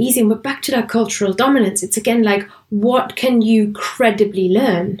linguistically easy. And we're back to that cultural dominance. It's again like, what can you credibly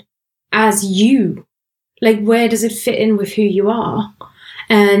learn as you? Like, where does it fit in with who you are?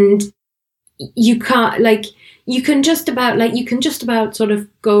 And you can't, like, you can just about sort of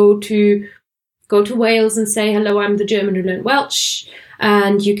go to Wales and say, hello, I'm the German who learned Welsh.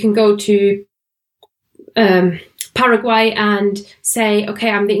 And you can go to Paraguay and say, okay,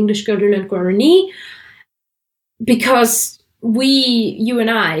 I'm the English girl who learned Guarani. Because you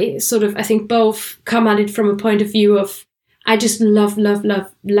and I sort of, I think, both come at it from a point of view of, I just love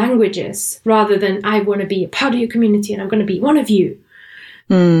languages, rather than I want to be a part of your community and I'm going to be one of you.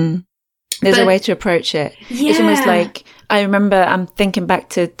 There's a way to approach it. Yeah. It's almost like, I remember, I'm thinking back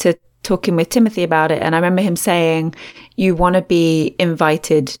to talking with Timothy about it, and I remember him saying, you want to be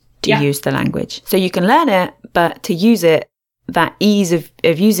invited to use the language. So you can learn it, but to use it, that ease of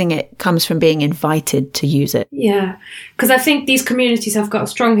using it comes from being invited to use it. Yeah. Because I think these communities have got a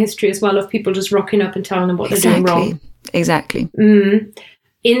strong history as well of people just rocking up and telling them what they're doing wrong. Exactly.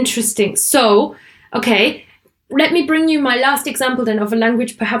 Interesting. So, okay, let me bring you my last example then of a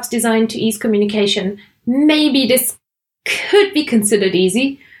language perhaps designed to ease communication. Maybe this could be considered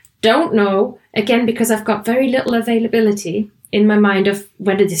easy. Don't know. Again, because I've got very little availability in my mind of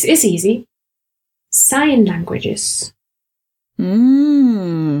whether this is easy. Sign languages.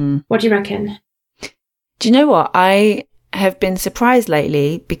 What do you reckon? Do you know what? I have been surprised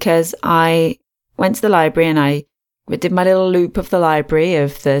lately because I went to the library and I did my little loop of the library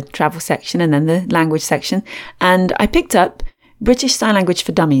of the travel section and then the language section. And I picked up British Sign Language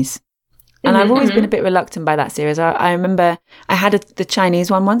for Dummies. And I've always been a bit reluctant by that series. I remember I had the Chinese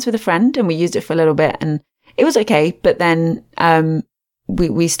one once with a friend and we used it for a little bit and it was okay. But then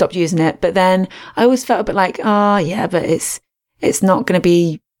we stopped using it. But then I always felt a bit like, but it's not going to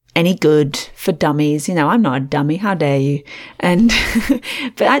be any good for dummies. You know, I'm not a dummy. How dare you? And,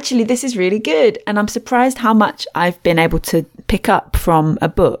 but actually this is really good. And I'm surprised how much I've been able to pick up from a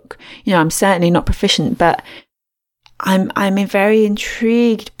book. You know, I'm certainly not proficient, but I'm very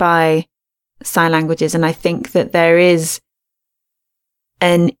intrigued by sign languages. And I think that there is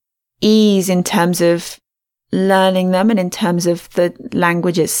an ease in terms of learning them and in terms of the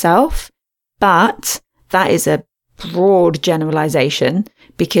language itself. But that is a broad generalization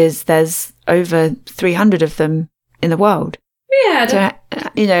because there's over 300 of them in the world. Yeah. So,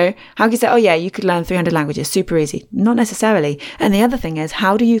 you know, how can you say, you could learn 300 languages, super easy? Not necessarily. And the other thing is,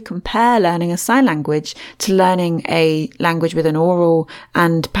 how do you compare learning a sign language to learning a language with an oral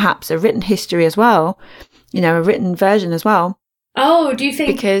and perhaps a written history as well? a written version as well. Oh, do you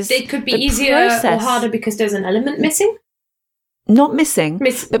think because it could be easier or harder because there's an element missing? Not missing,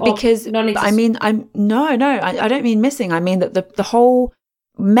 but because I don't mean missing. I mean that the whole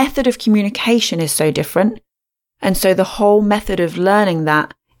method of communication is so different, and so the whole method of learning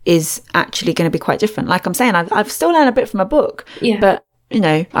that is actually going to be quite different. Like I'm saying, I've still learned a bit from a book, but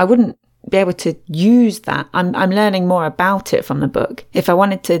I wouldn't be able to use that. I'm learning more about it from the book. If I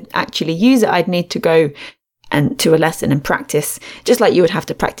wanted to actually use it, I'd need to go and to a lesson and practice, just like you would have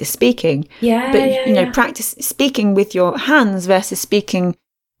to practice speaking. Practice speaking with your hands versus speaking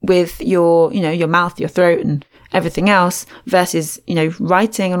with your mouth, your throat, and everything else versus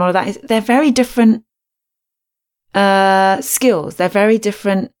writing and all of that. They're very different skills. They're very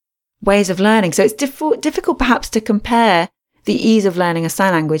different ways of learning. So it's difficult perhaps to compare the ease of learning a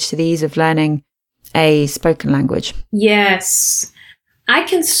sign language to the ease of learning a spoken language. Yes. I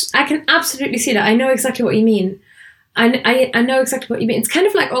can absolutely see that. I know exactly what you mean. I know exactly what you mean. It's kind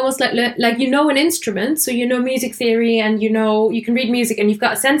of like almost like an instrument, so music theory and you can read music and you've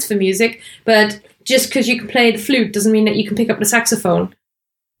got a sense for music, but just because you can play the flute doesn't mean that you can pick up the saxophone.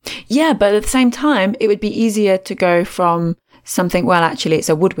 Yeah, but at the same time, it would be easier to go from something, well, actually, it's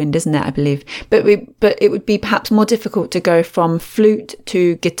a woodwind, isn't it, I believe? But it would be perhaps more difficult to go from flute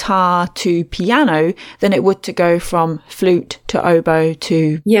to guitar to piano than it would to go from flute to oboe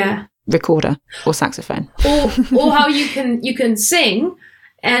to recorder or saxophone. Or how you can sing,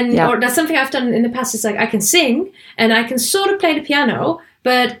 and or that's something I've done in the past. It's like I can sing and I can sort of play the piano,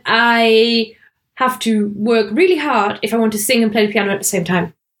 but I have to work really hard if I want to sing and play the piano at the same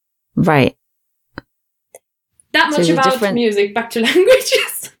time. Right. That much about music, back to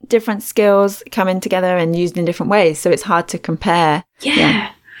languages. Different skills coming together and used in different ways, so it's hard to compare.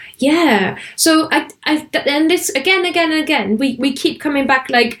 Yeah. So and this again, we keep coming back.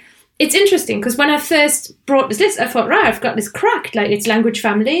 Like, it's interesting because when I first brought this list, I thought, right, I've got this cracked. Like, it's language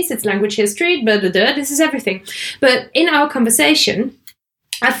families, it's language history, blah, blah, blah, this is everything. But in our conversation,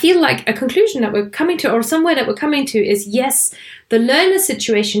 I feel like a conclusion that we're coming to, or somewhere that we're coming to, is yes, the learner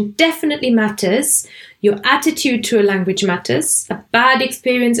situation definitely matters. Your attitude to a language matters. A bad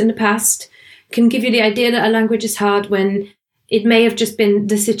experience in the past can give you the idea that a language is hard when it may have just been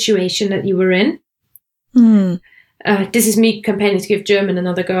the situation that you were in. This is me campaigning to give German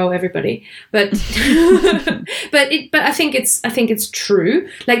another go, everybody. But but I think it's true.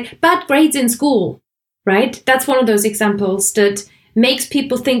 Like, bad grades in school, right? That's one of those examples that makes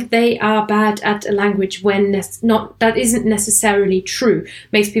people think they are bad at a language when that isn't necessarily true.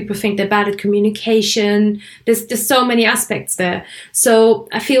 Makes people think they're bad at communication. There's so many aspects there. So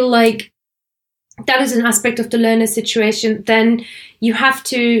I feel like that is an aspect of the learner situation. Then you have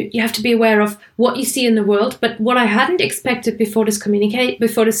to be aware of what you see in the world. But what I hadn't expected before this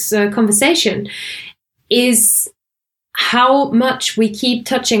conversation is how much we keep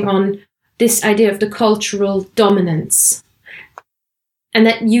touching on this idea of the cultural dominance. And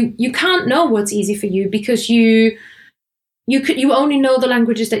that you can't know what's easy for you because you only know the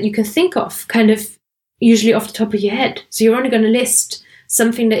languages that you can think of, kind of usually off the top of your head. So you're only going to list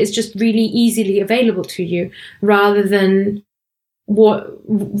something that is just really easily available to you, rather than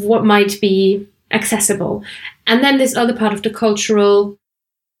what might be accessible. And then this other part of the cultural,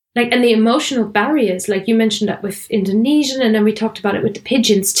 like, and the emotional barriers, like you mentioned that with Indonesian, and then we talked about it with the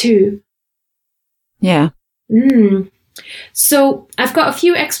pigeons too. Yeah. So I've got a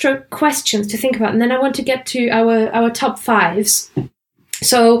few extra questions to think about, and then I want to get to our top fives.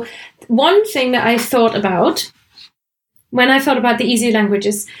 So one thing that I thought about when I thought about the easy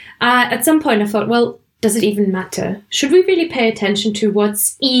languages, at some point I thought, well, does it even matter? Should we really pay attention to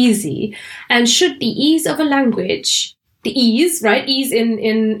what's easy? And should the ease of a language, the ease, right? Ease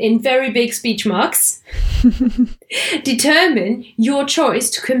in very big speech marks, determine your choice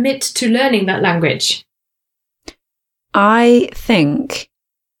to commit to learning that language? I think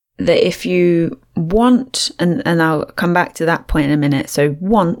that if you want, and I'll come back to that point in a minute, so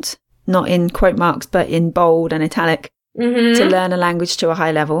want, not in quote marks, but in bold and italic, to learn a language to a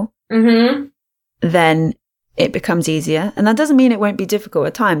high level, then it becomes easier. And that doesn't mean it won't be difficult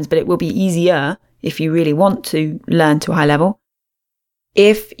at times, but it will be easier if you really want to learn to a high level.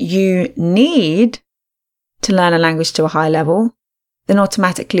 If you need to learn a language to a high level, then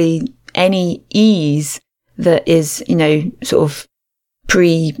automatically any ease that is, sort of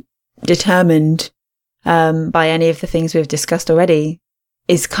predetermined by any of the things we've discussed already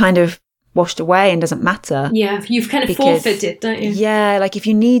is kind of washed away and doesn't matter. Yeah, you've kind of forfeited, don't you? Yeah, like if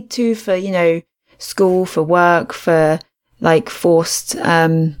you need to for, school, for work, for like forced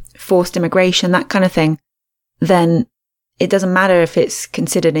immigration, that kind of thing, then it doesn't matter if it's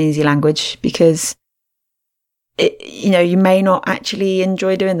considered an easy language, because you may not actually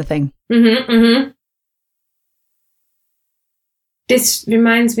enjoy doing the thing. This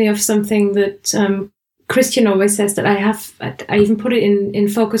reminds me of something that Christian always says that I even put it in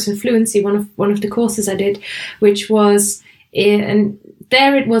Focus and Fluency, one of the courses I did, which was, and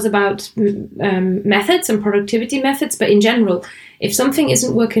there it was about methods and productivity methods, but in general, if something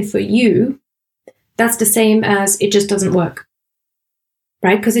isn't working for you, that's the same as it just doesn't work,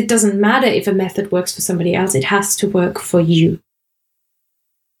 right? Because it doesn't matter if a method works for somebody else, it has to work for you.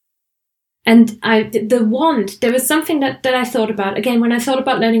 And there was something that I thought about, again, when I thought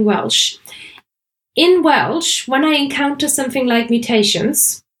about learning Welsh. In Welsh, when I encounter something like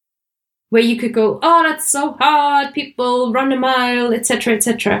mutations, where you could go, oh, that's so hard, people run a mile, etc.,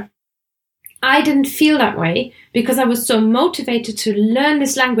 etc., I didn't feel that way because I was so motivated to learn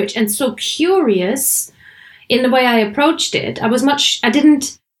this language and so curious in the way I approached it.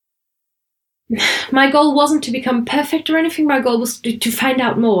 My goal wasn't to become perfect or anything. My goal was to find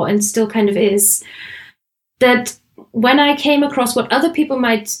out more, and still kind of is, that when I came across what other people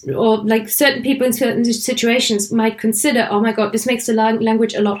might, or like certain people in certain situations might consider, oh my God, this makes the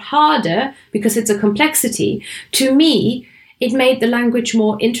language a lot harder because it's a complexity. To me, it made the language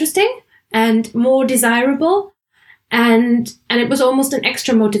more interesting and more desirable. And it was almost an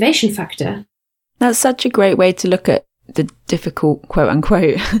extra motivation factor. That's such a great way to look at the difficult, quote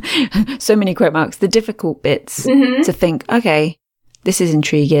unquote, so many quote marks, the difficult bits, to think, okay, this is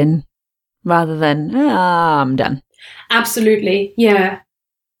intriguing, rather than, I'm done. Absolutely. Yeah.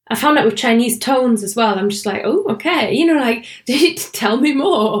 I found out with Chinese tones as well. I'm just like, oh, okay. Like, tell me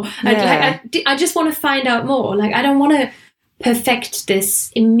more. Yeah. I just want to find out more. Like, I don't want to perfect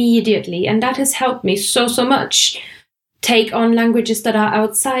this immediately. And that has helped me so much take on languages that are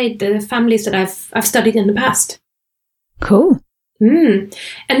outside the families that I've studied in the past. Cool.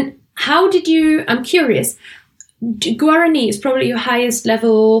 And how did you, I'm curious, Guarani is probably your highest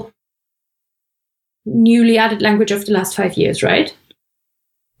level newly added language of the last 5 years, right?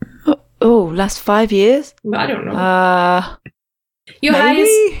 Oh, last 5 years? I don't know. Your maybe?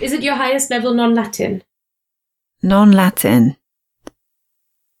 highest, is it your highest level non-Latin? Non-Latin?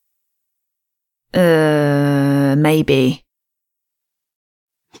 Maybe.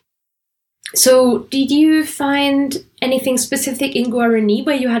 So did you find anything specific in Guarani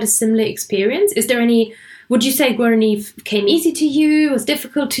where you had a similar experience? Is there any, would you say Guarani came easy to you, was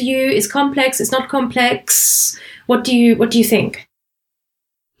difficult to you, is complex, is not complex? What do you think?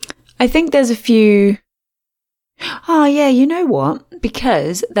 I think there's a few. Oh yeah, you know what?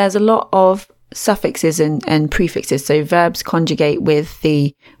 Because there's a lot of suffixes and prefixes. So verbs conjugate with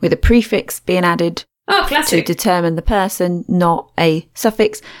a prefix being added. Oh, classic. To determine the person, not a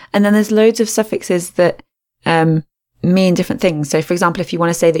suffix. And then there's loads of suffixes that mean different things. So for example, if you want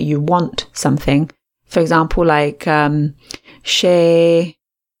to say that you want something, for example, like she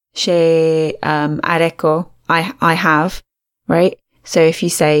areko, I have, right? So if you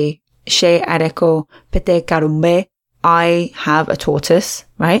say she areko pete karumbe, I have a tortoise,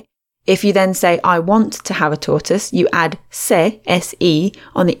 right? If you then say I want to have a tortoise, you add se, se,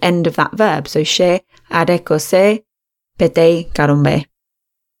 on the end of that verb. So she areko se pete karumbe.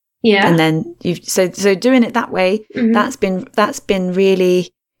 Yeah. And then so doing it that way, that's been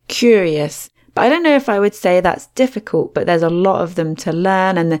really curious. But I don't know if I would say that's difficult, but there's a lot of them to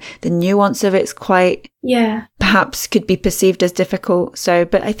learn, and the nuance of it's quite, perhaps could be perceived as difficult. So,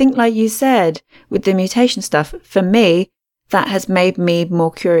 but I think like you said, with the mutation stuff, for me, that has made me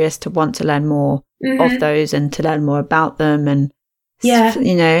more curious to want to learn more of those and to learn more about them. And,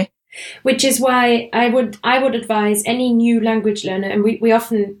 which is why I would advise any new language learner, and we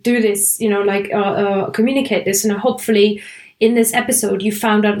often do this, communicate this, and hopefully in this episode you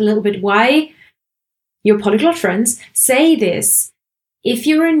found out a little bit why your polyglot friends say this. If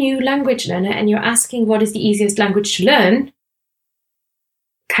you're a new language learner and you're asking what is the easiest language to learn,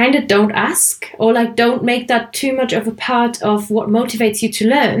 kind of don't ask, or don't make that too much of a part of what motivates you to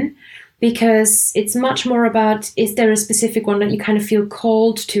learn, because it's much more about, is there a specific one that you kind of feel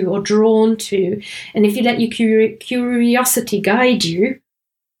called to or drawn to? And if you let your curiosity guide you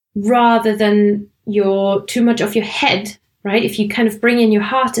rather than too much of your head, right? If you kind of bring in your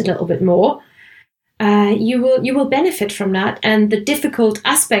heart a little bit more, you will benefit from that. And the difficult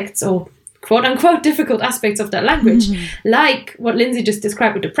aspects, or quote unquote difficult aspects of that language, like what Lindsay just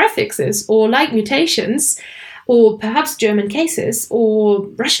described with the prefixes, or like mutations, or perhaps German cases, or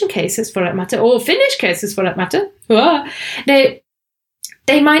Russian cases for that matter, or Finnish cases for that matter, they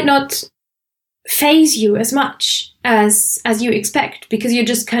might not phase you as much as you expect, because you're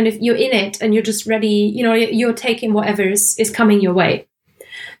just you're in it and you're just ready, you're taking whatever is coming your way.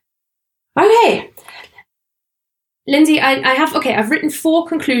 Okay. Lindsay, I've written 4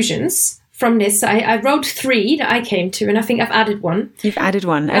 conclusions from this. I wrote 3 that I came to, and I think I've added one. You've added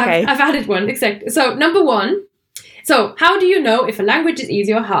one, okay. I've added one, exactly. So, number 1. So, how do you know if a language is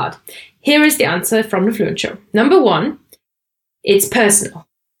easy or hard? Here is the answer from the Fluent Show. Number 1, it's personal.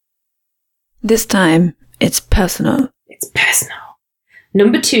 This time, it's personal. It's personal.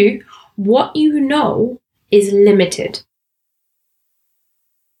 Number 2, what you know is limited.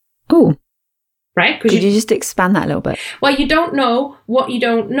 Oh. Right? Could you just expand that a little bit? Well, you don't know what you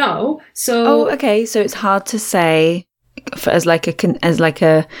don't know, so... Oh, okay. So it's hard to say as like a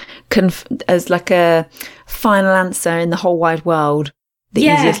final answer in the whole wide world. The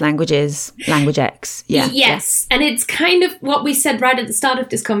easiest language is language X. Yeah. Yes. And it's kind of what we said right at the start of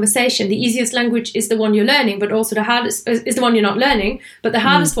this conversation. The easiest language is the one you're learning, but also the hardest is the one you're not learning. But the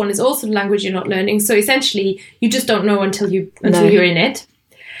hardest one is also the language you're not learning. So essentially, you just don't know until you're in it.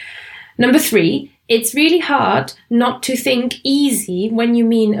 Number 3, it's really hard not to think easy when you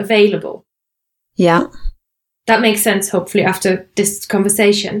mean available. Yeah. That makes sense, hopefully, after this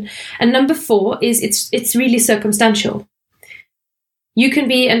conversation. And number 4 is it's really circumstantial. You can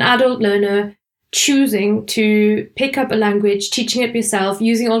be an adult learner choosing to pick up a language, teaching it yourself,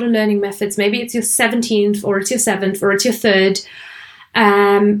 using all the learning methods. Maybe it's your 17th or it's your 7th or it's your 3rd.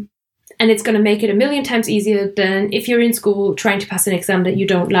 And it's going to make it a million times easier than if you're in school trying to pass an exam that you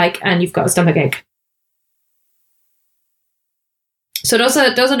don't like and you've got a stomachache. So those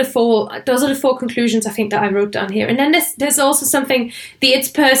are the 4 conclusions I think that I wrote down here. And then there's also something, it's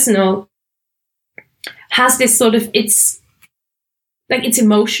personal has this sort of, it's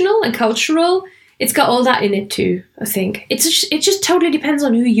emotional and cultural. It's got all that in it too, I think. It just totally depends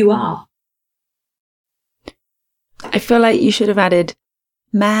on who you are. I feel like you should have added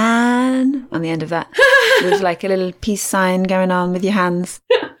man on the end of that. With like a little peace sign going on with your hands.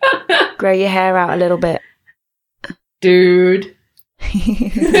 Grow your hair out a little bit. Dude.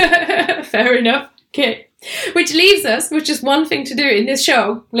 Fair enough. Okay. Which leaves us with just one thing to do in this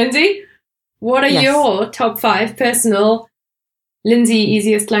show. Lindsay, what are your top 5 personal Lindsay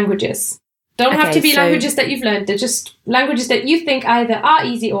easiest languages? Don't have to be languages that you've learned. They're just languages that you think either are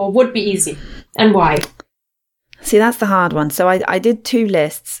easy or would be easy. And why? See, that's the hard one. So I did 2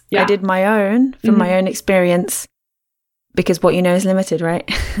 lists. Yeah. I did my own from my own experience because what you know is limited, right?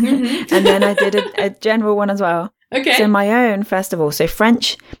 Mm-hmm. And then I did a general one as well. Okay. So my own, first of all. So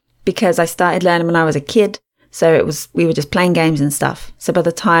French, because I started learning when I was a kid. So we were just playing games and stuff. So by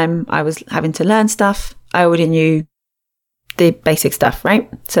the time I was having to learn stuff, I already knew the basic stuff, right?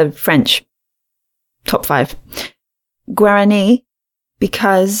 So French, top 5. Guarani,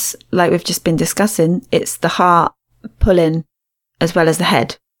 because like we've just been discussing, it's the heart pulling as well as the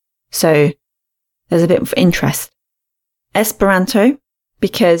head. So there's a bit of interest. Esperanto,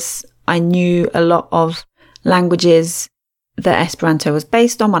 because I knew a lot of languages that Esperanto was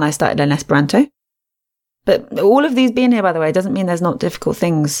based on when I started learning Esperanto. But all of these being here, by the way, doesn't mean there's not difficult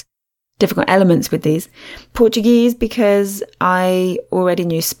elements with these. Portuguese, because I already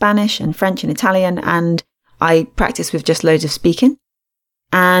knew Spanish and French and Italian, and I practiced with just loads of speaking.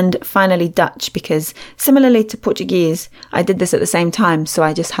 And finally, Dutch, because similarly to Portuguese, I did this at the same time. So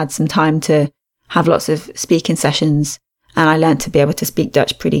I just had some time to have lots of speaking sessions, and I learned to be able to speak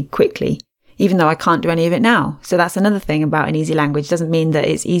Dutch pretty quickly, even though I can't do any of it now. So that's another thing about an easy language. Doesn't mean that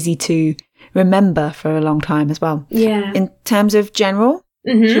it's easy to remember for a long time as well. Yeah. In terms of general,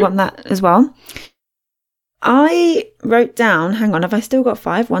 do you want that as well? I wrote down, hang on, have I still got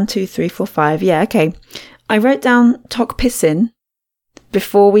 5? 1, 2, 3, 4, 5. Yeah, okay. I wrote down tok pisin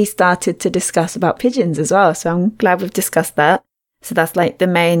before we started to discuss about pigeons as well. So I'm glad we've discussed that. So that's like the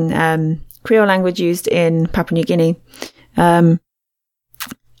main Creole language used in Papua New Guinea.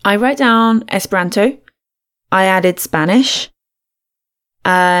 I wrote down Esperanto. I added Spanish.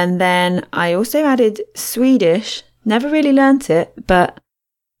 And then I also added Swedish. Never really learnt it, but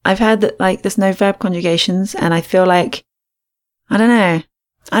I've heard that like there's no verb conjugations, and I feel like I don't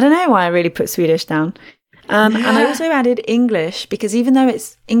know why I really put Swedish down. And I also added English, because even though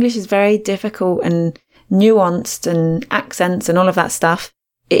English is very difficult and nuanced and accents and all of that stuff,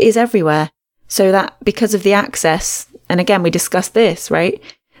 it is everywhere. So that because of the access, and again we discussed this, right?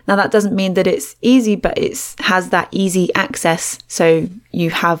 Now that doesn't mean that it's easy, but it has that easy access, so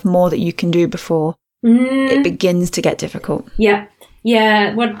you have more that you can do before it begins to get difficult. Yeah.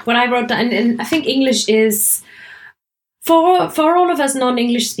 What I wrote down, and I think English is for all of us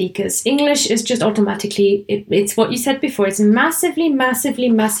non-English speakers. English is just automatically it's what you said before. It's massively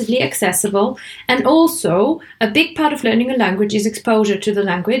accessible, and also a big part of learning a language is exposure to the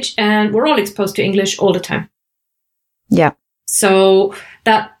language, and we're all exposed to English all the time. Yeah. So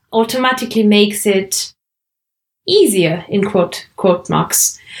that automatically makes it easier in quote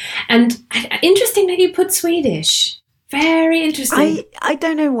marks. And interesting that you put Swedish. Very interesting. I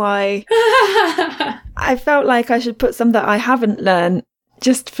don't know why. I felt like I should put some that I haven't learned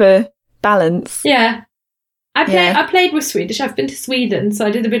just for balance. Yeah. I played with Swedish. I've been to Sweden, so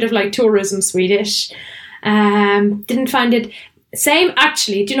I did a bit of like tourism Swedish. Didn't find it same.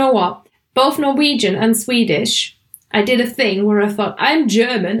 Actually, do you know what? Both Norwegian and Swedish, I did a thing where I thought, I'm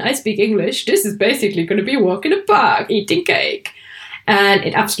German, I speak English. This is basically going to be a walk in a park, eating cake. And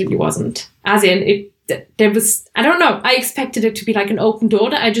it absolutely wasn't. As in, there was, I don't know, I expected it to be like an open door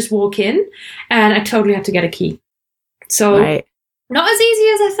that I just walk in, and I totally had to get a key. So, not as easy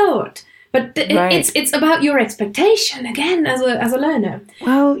as I thought. But it's about your expectation, again, as a learner.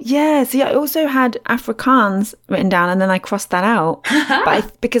 Well, yeah. See, I also had Afrikaans written down, and then I crossed that out.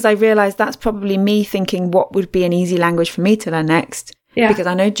 Because I realised that's probably me thinking what would be an easy language for me to learn next. Yeah. Because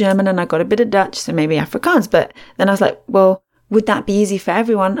I know German and I got a bit of Dutch, so maybe Afrikaans. But then I was like, well, would that be easy for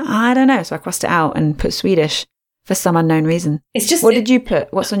everyone? I don't know. So I crossed it out and put Swedish for some unknown reason. It's just what did you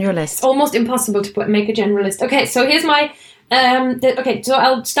put? What's on your list? It's almost impossible to make a general list. Okay, so here's my... so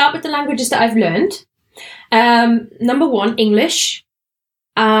I'll start with the languages that I've learned. Number 1, English.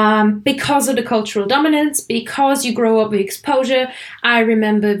 Because of the cultural dominance, because you grow up with exposure. I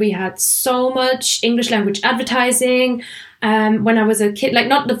remember we had so much English language advertising when I was a kid. Like,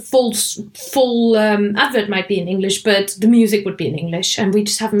 not the full advert might be in English, but the music would be in English. And we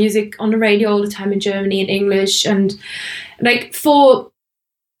just have music on the radio all the time in Germany in English. And like, for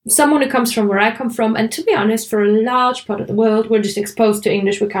someone who comes from where I come from, and to be honest, for a large part of the world, we're just exposed to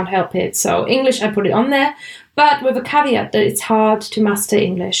English. We can't help it. So English, I put it on there, but with a caveat that it's hard to master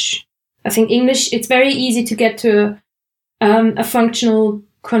English. I think English, it's very easy to get to a functional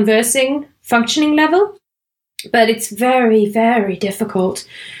functioning level, but it's very, very difficult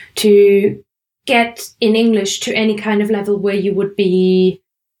to get in English to any kind of level where you would be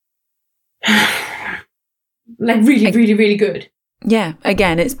like really, really, really good. Yeah,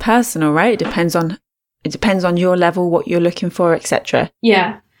 again, it's personal, right? It depends on your level, what you're looking for, etc.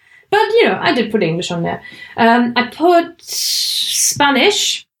 Yeah, but I did put English on there. I put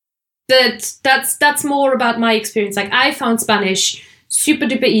Spanish. That's more about my experience. Like, I found Spanish super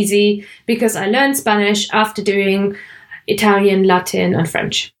duper easy because I learned Spanish after doing Italian, Latin, and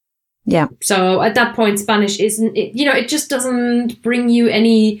French. Yeah. So at that point, Spanish isn't. It just doesn't bring you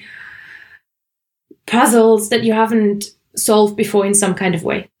any puzzles that you haven't solved before in some kind of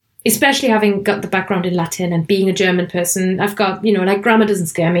way, especially having got the background in Latin and being a German person. I've got, like, grammar doesn't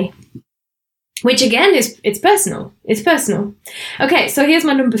scare me, which again it's personal. Okay, so here's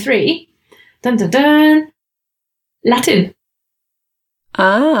my number 3. Dun dun dun. Latin.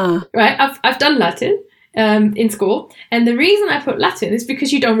 Right, I've done Latin in school, and the reason I put Latin is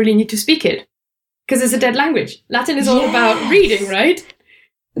because you don't really need to speak it, because it's a dead language. Latin is all about reading, right?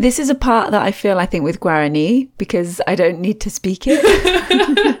 This is a part that I feel, I think, with Guarani, because I don't need to speak it.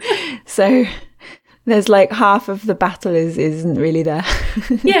 So there's like half of the battle isn't really there.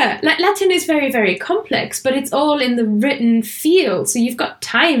 Yeah, Latin is very, very complex, but it's all in the written field. So you've got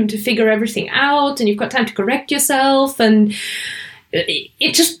time to figure everything out, and you've got time to correct yourself. And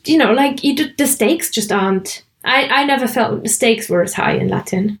it just, the stakes just aren't. I never felt the stakes were as high in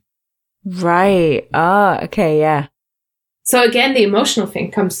Latin. Right. Okay, yeah. So again, the emotional thing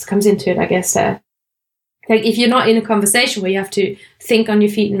comes into it, I guess. Like, if you're not in a conversation where you have to think on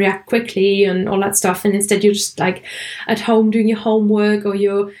your feet and react quickly and all that stuff, and instead you're just like at home doing your homework, or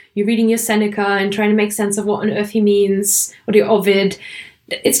you're reading your Seneca and trying to make sense of what on earth he means, or your Ovid,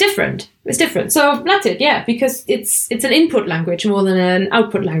 it's different. So Latin, yeah, because it's an input language more than an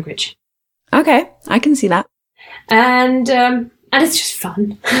output language. Okay, I can see that. And it's just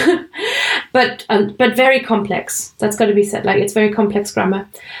fun. But very complex. That's got to be said. Like, it's very complex grammar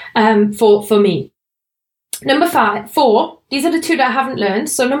for me. Number 4. These are the 2 that I haven't learned.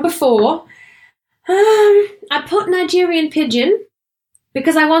 So number 4, I put Nigerian Pidgin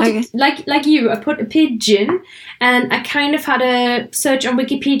because I wanted, like you, I put a pidgin, and I kind of had a search on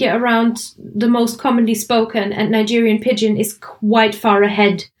Wikipedia around the most commonly spoken, and Nigerian Pidgin is quite far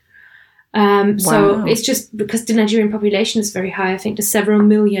ahead. So it's just because the Nigerian population is very high. I think there's several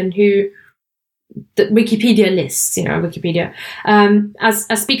million who the Wikipedia lists, Wikipedia,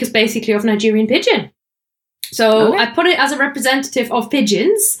 as speakers basically of Nigerian Pidgin. So I put it as a representative of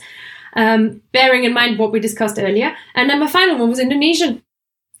pigeons, bearing in mind what we discussed earlier. And then my final one was Indonesian,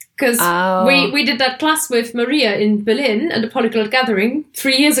 because we did that class with Maria in Berlin at the Polyglot Gathering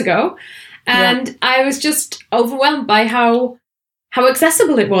 3 years ago. And I was just overwhelmed by how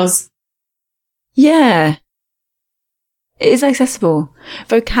accessible it was. Yeah. It is accessible.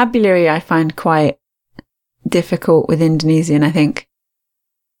 Vocabulary I find quite difficult with Indonesian, I think.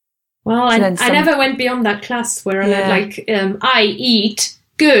 Well, I never went beyond that class where I learned I eat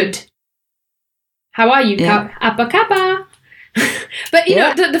good. How are you? Yeah. Apa kaba? But you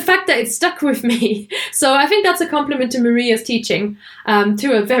know, the fact that it stuck with me. So I think that's a compliment to Maria's teaching,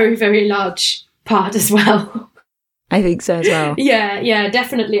 to a very, very large part as well. I think so as well. Yeah,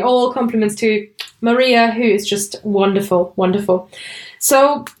 definitely. All compliments to Maria, who is just wonderful, wonderful.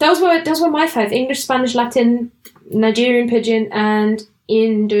 So those were my 5: English, Spanish, Latin, Nigerian Pidgin, and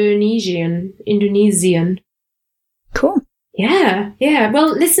Indonesian. Cool. Yeah.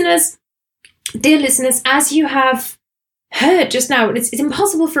 Well, dear listeners, as you have heard just now, it's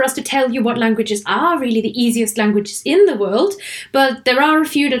impossible for us to tell you what languages are really the easiest languages in the world, but there are a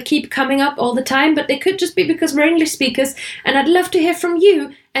few that keep coming up all the time, but they could just be because we're English speakers, and I'd love to hear from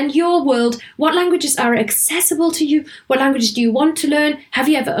you and your world. What languages are accessible to you? What languages do you want to learn? Have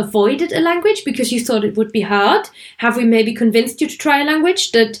you ever avoided a language because you thought it would be hard? Have we maybe convinced you to try a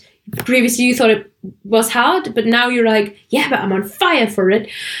language that previously you thought it was hard, but now you're like, yeah, but I'm on fire for it?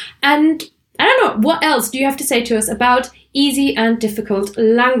 And I don't know, what else do you have to say to us about easy and difficult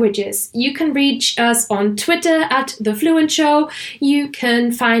languages? You can reach us on Twitter at The Fluent Show. You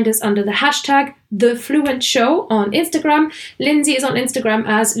can find us under the hashtag The Fluent Show on Instagram. Lindsay is on Instagram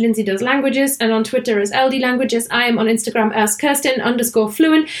as Lindsay Does Languages, and on Twitter as LD Languages. I am on Instagram as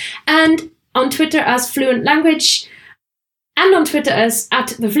Kirsten_Fluent, and on Twitter as Fluent Language, and on Twitter as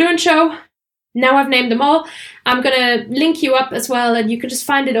at The Fluent Show. Now I've named them all. I'm going to link you up as well, and you can just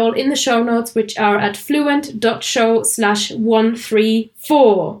find it all in the show notes, which are at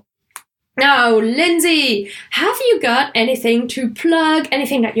fluent.show/134. Now, Lindsay, have you got anything to plug?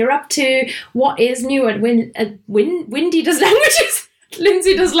 Anything that you're up to? What is new at Windy Does Languages?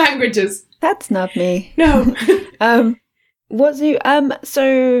 Lindsay Does Languages. That's not me. No. What's new?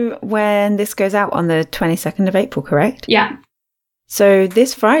 So when this goes out on the 22nd of April, correct? Yeah. So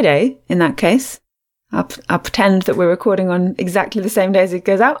this Friday, in that case, I'll pretend that we're recording on exactly the same day as it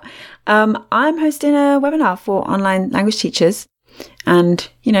goes out. I'm hosting a webinar for online language teachers, and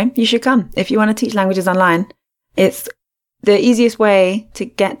you should come if you want to teach languages online. It's the easiest way to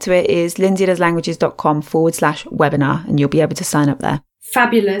get to it is lindsaydoeslanguages.com/webinar, and you'll be able to sign up there.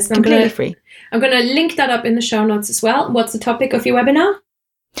 Fabulous! Completely free. I'm going to link that up in the show notes as well. What's the topic of your webinar?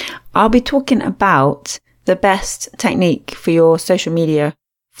 I'll be talking about the best technique for your social media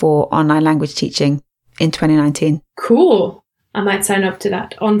for online language teaching in 2019. Cool. I might sign up to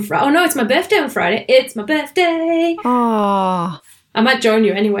that on Friday. Oh no, it's my birthday on Friday. It's my birthday. Oh. I might join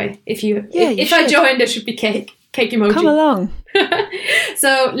you anyway. If I join, there should be cake emoji. Come along.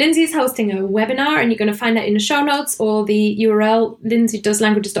 So Lindsay's hosting a webinar, and you're going to find that in the show notes or the URL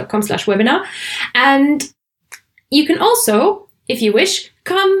lindsaydoeslanguages.com/webinar. And you can also, if you wish,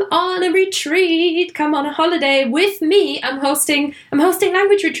 come on a retreat, come on a holiday with me. I'm hosting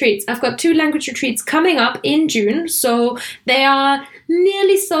language retreats. I've got 2 language retreats coming up in June, so they are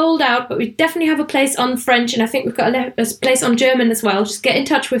nearly sold out, but we definitely have a place on French, and I think we've got a place on German as well. Just get in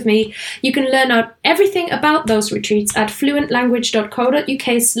touch with me. You can learn out everything about those retreats at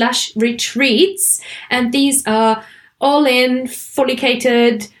fluentlanguage.co.uk/retreats, and these are all in, fully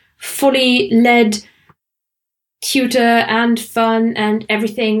catered, fully led tutor and fun and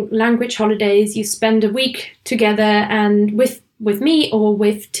everything language holidays. You spend a week together and with me or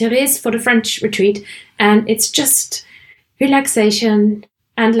with Therese for the French retreat, and it's just relaxation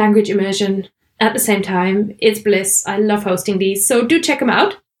and language immersion at the same time. It's bliss. I love hosting these, so do check them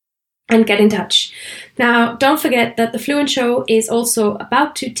out and get in touch. Now, don't forget that the Fluent Show is also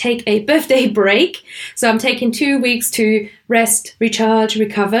about to take a birthday break. So I'm taking 2 weeks to rest, recharge,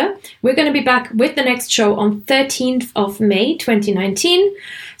 recover. We're going to be back with the next show on 13th of May, 2019.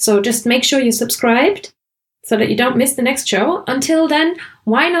 So just make sure you're subscribed so that you don't miss the next show. Until then,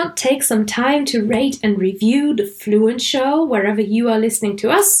 why not take some time to rate and review the Fluent Show wherever you are listening to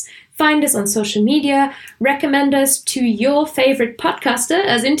us? Find us on social media, recommend us to your favorite podcaster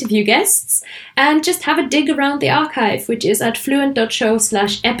as interview guests, and just have a dig around the archive, which is at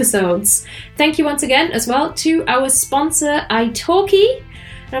fluent.show/episodes. Thank you once again as well to our sponsor, italki.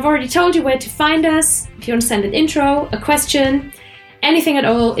 And I've already told you where to find us. If you want to send an intro, a question, anything at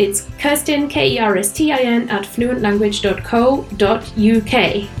all, it's Kerstin, Kerstin, at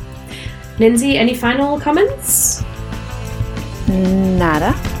fluentlanguage.co.uk. Lindsay, any final comments?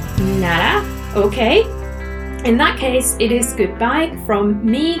 Nada. Okay. In that case, it is goodbye from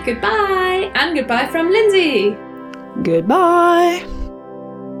me, goodbye, and goodbye from Lindsay. Goodbye.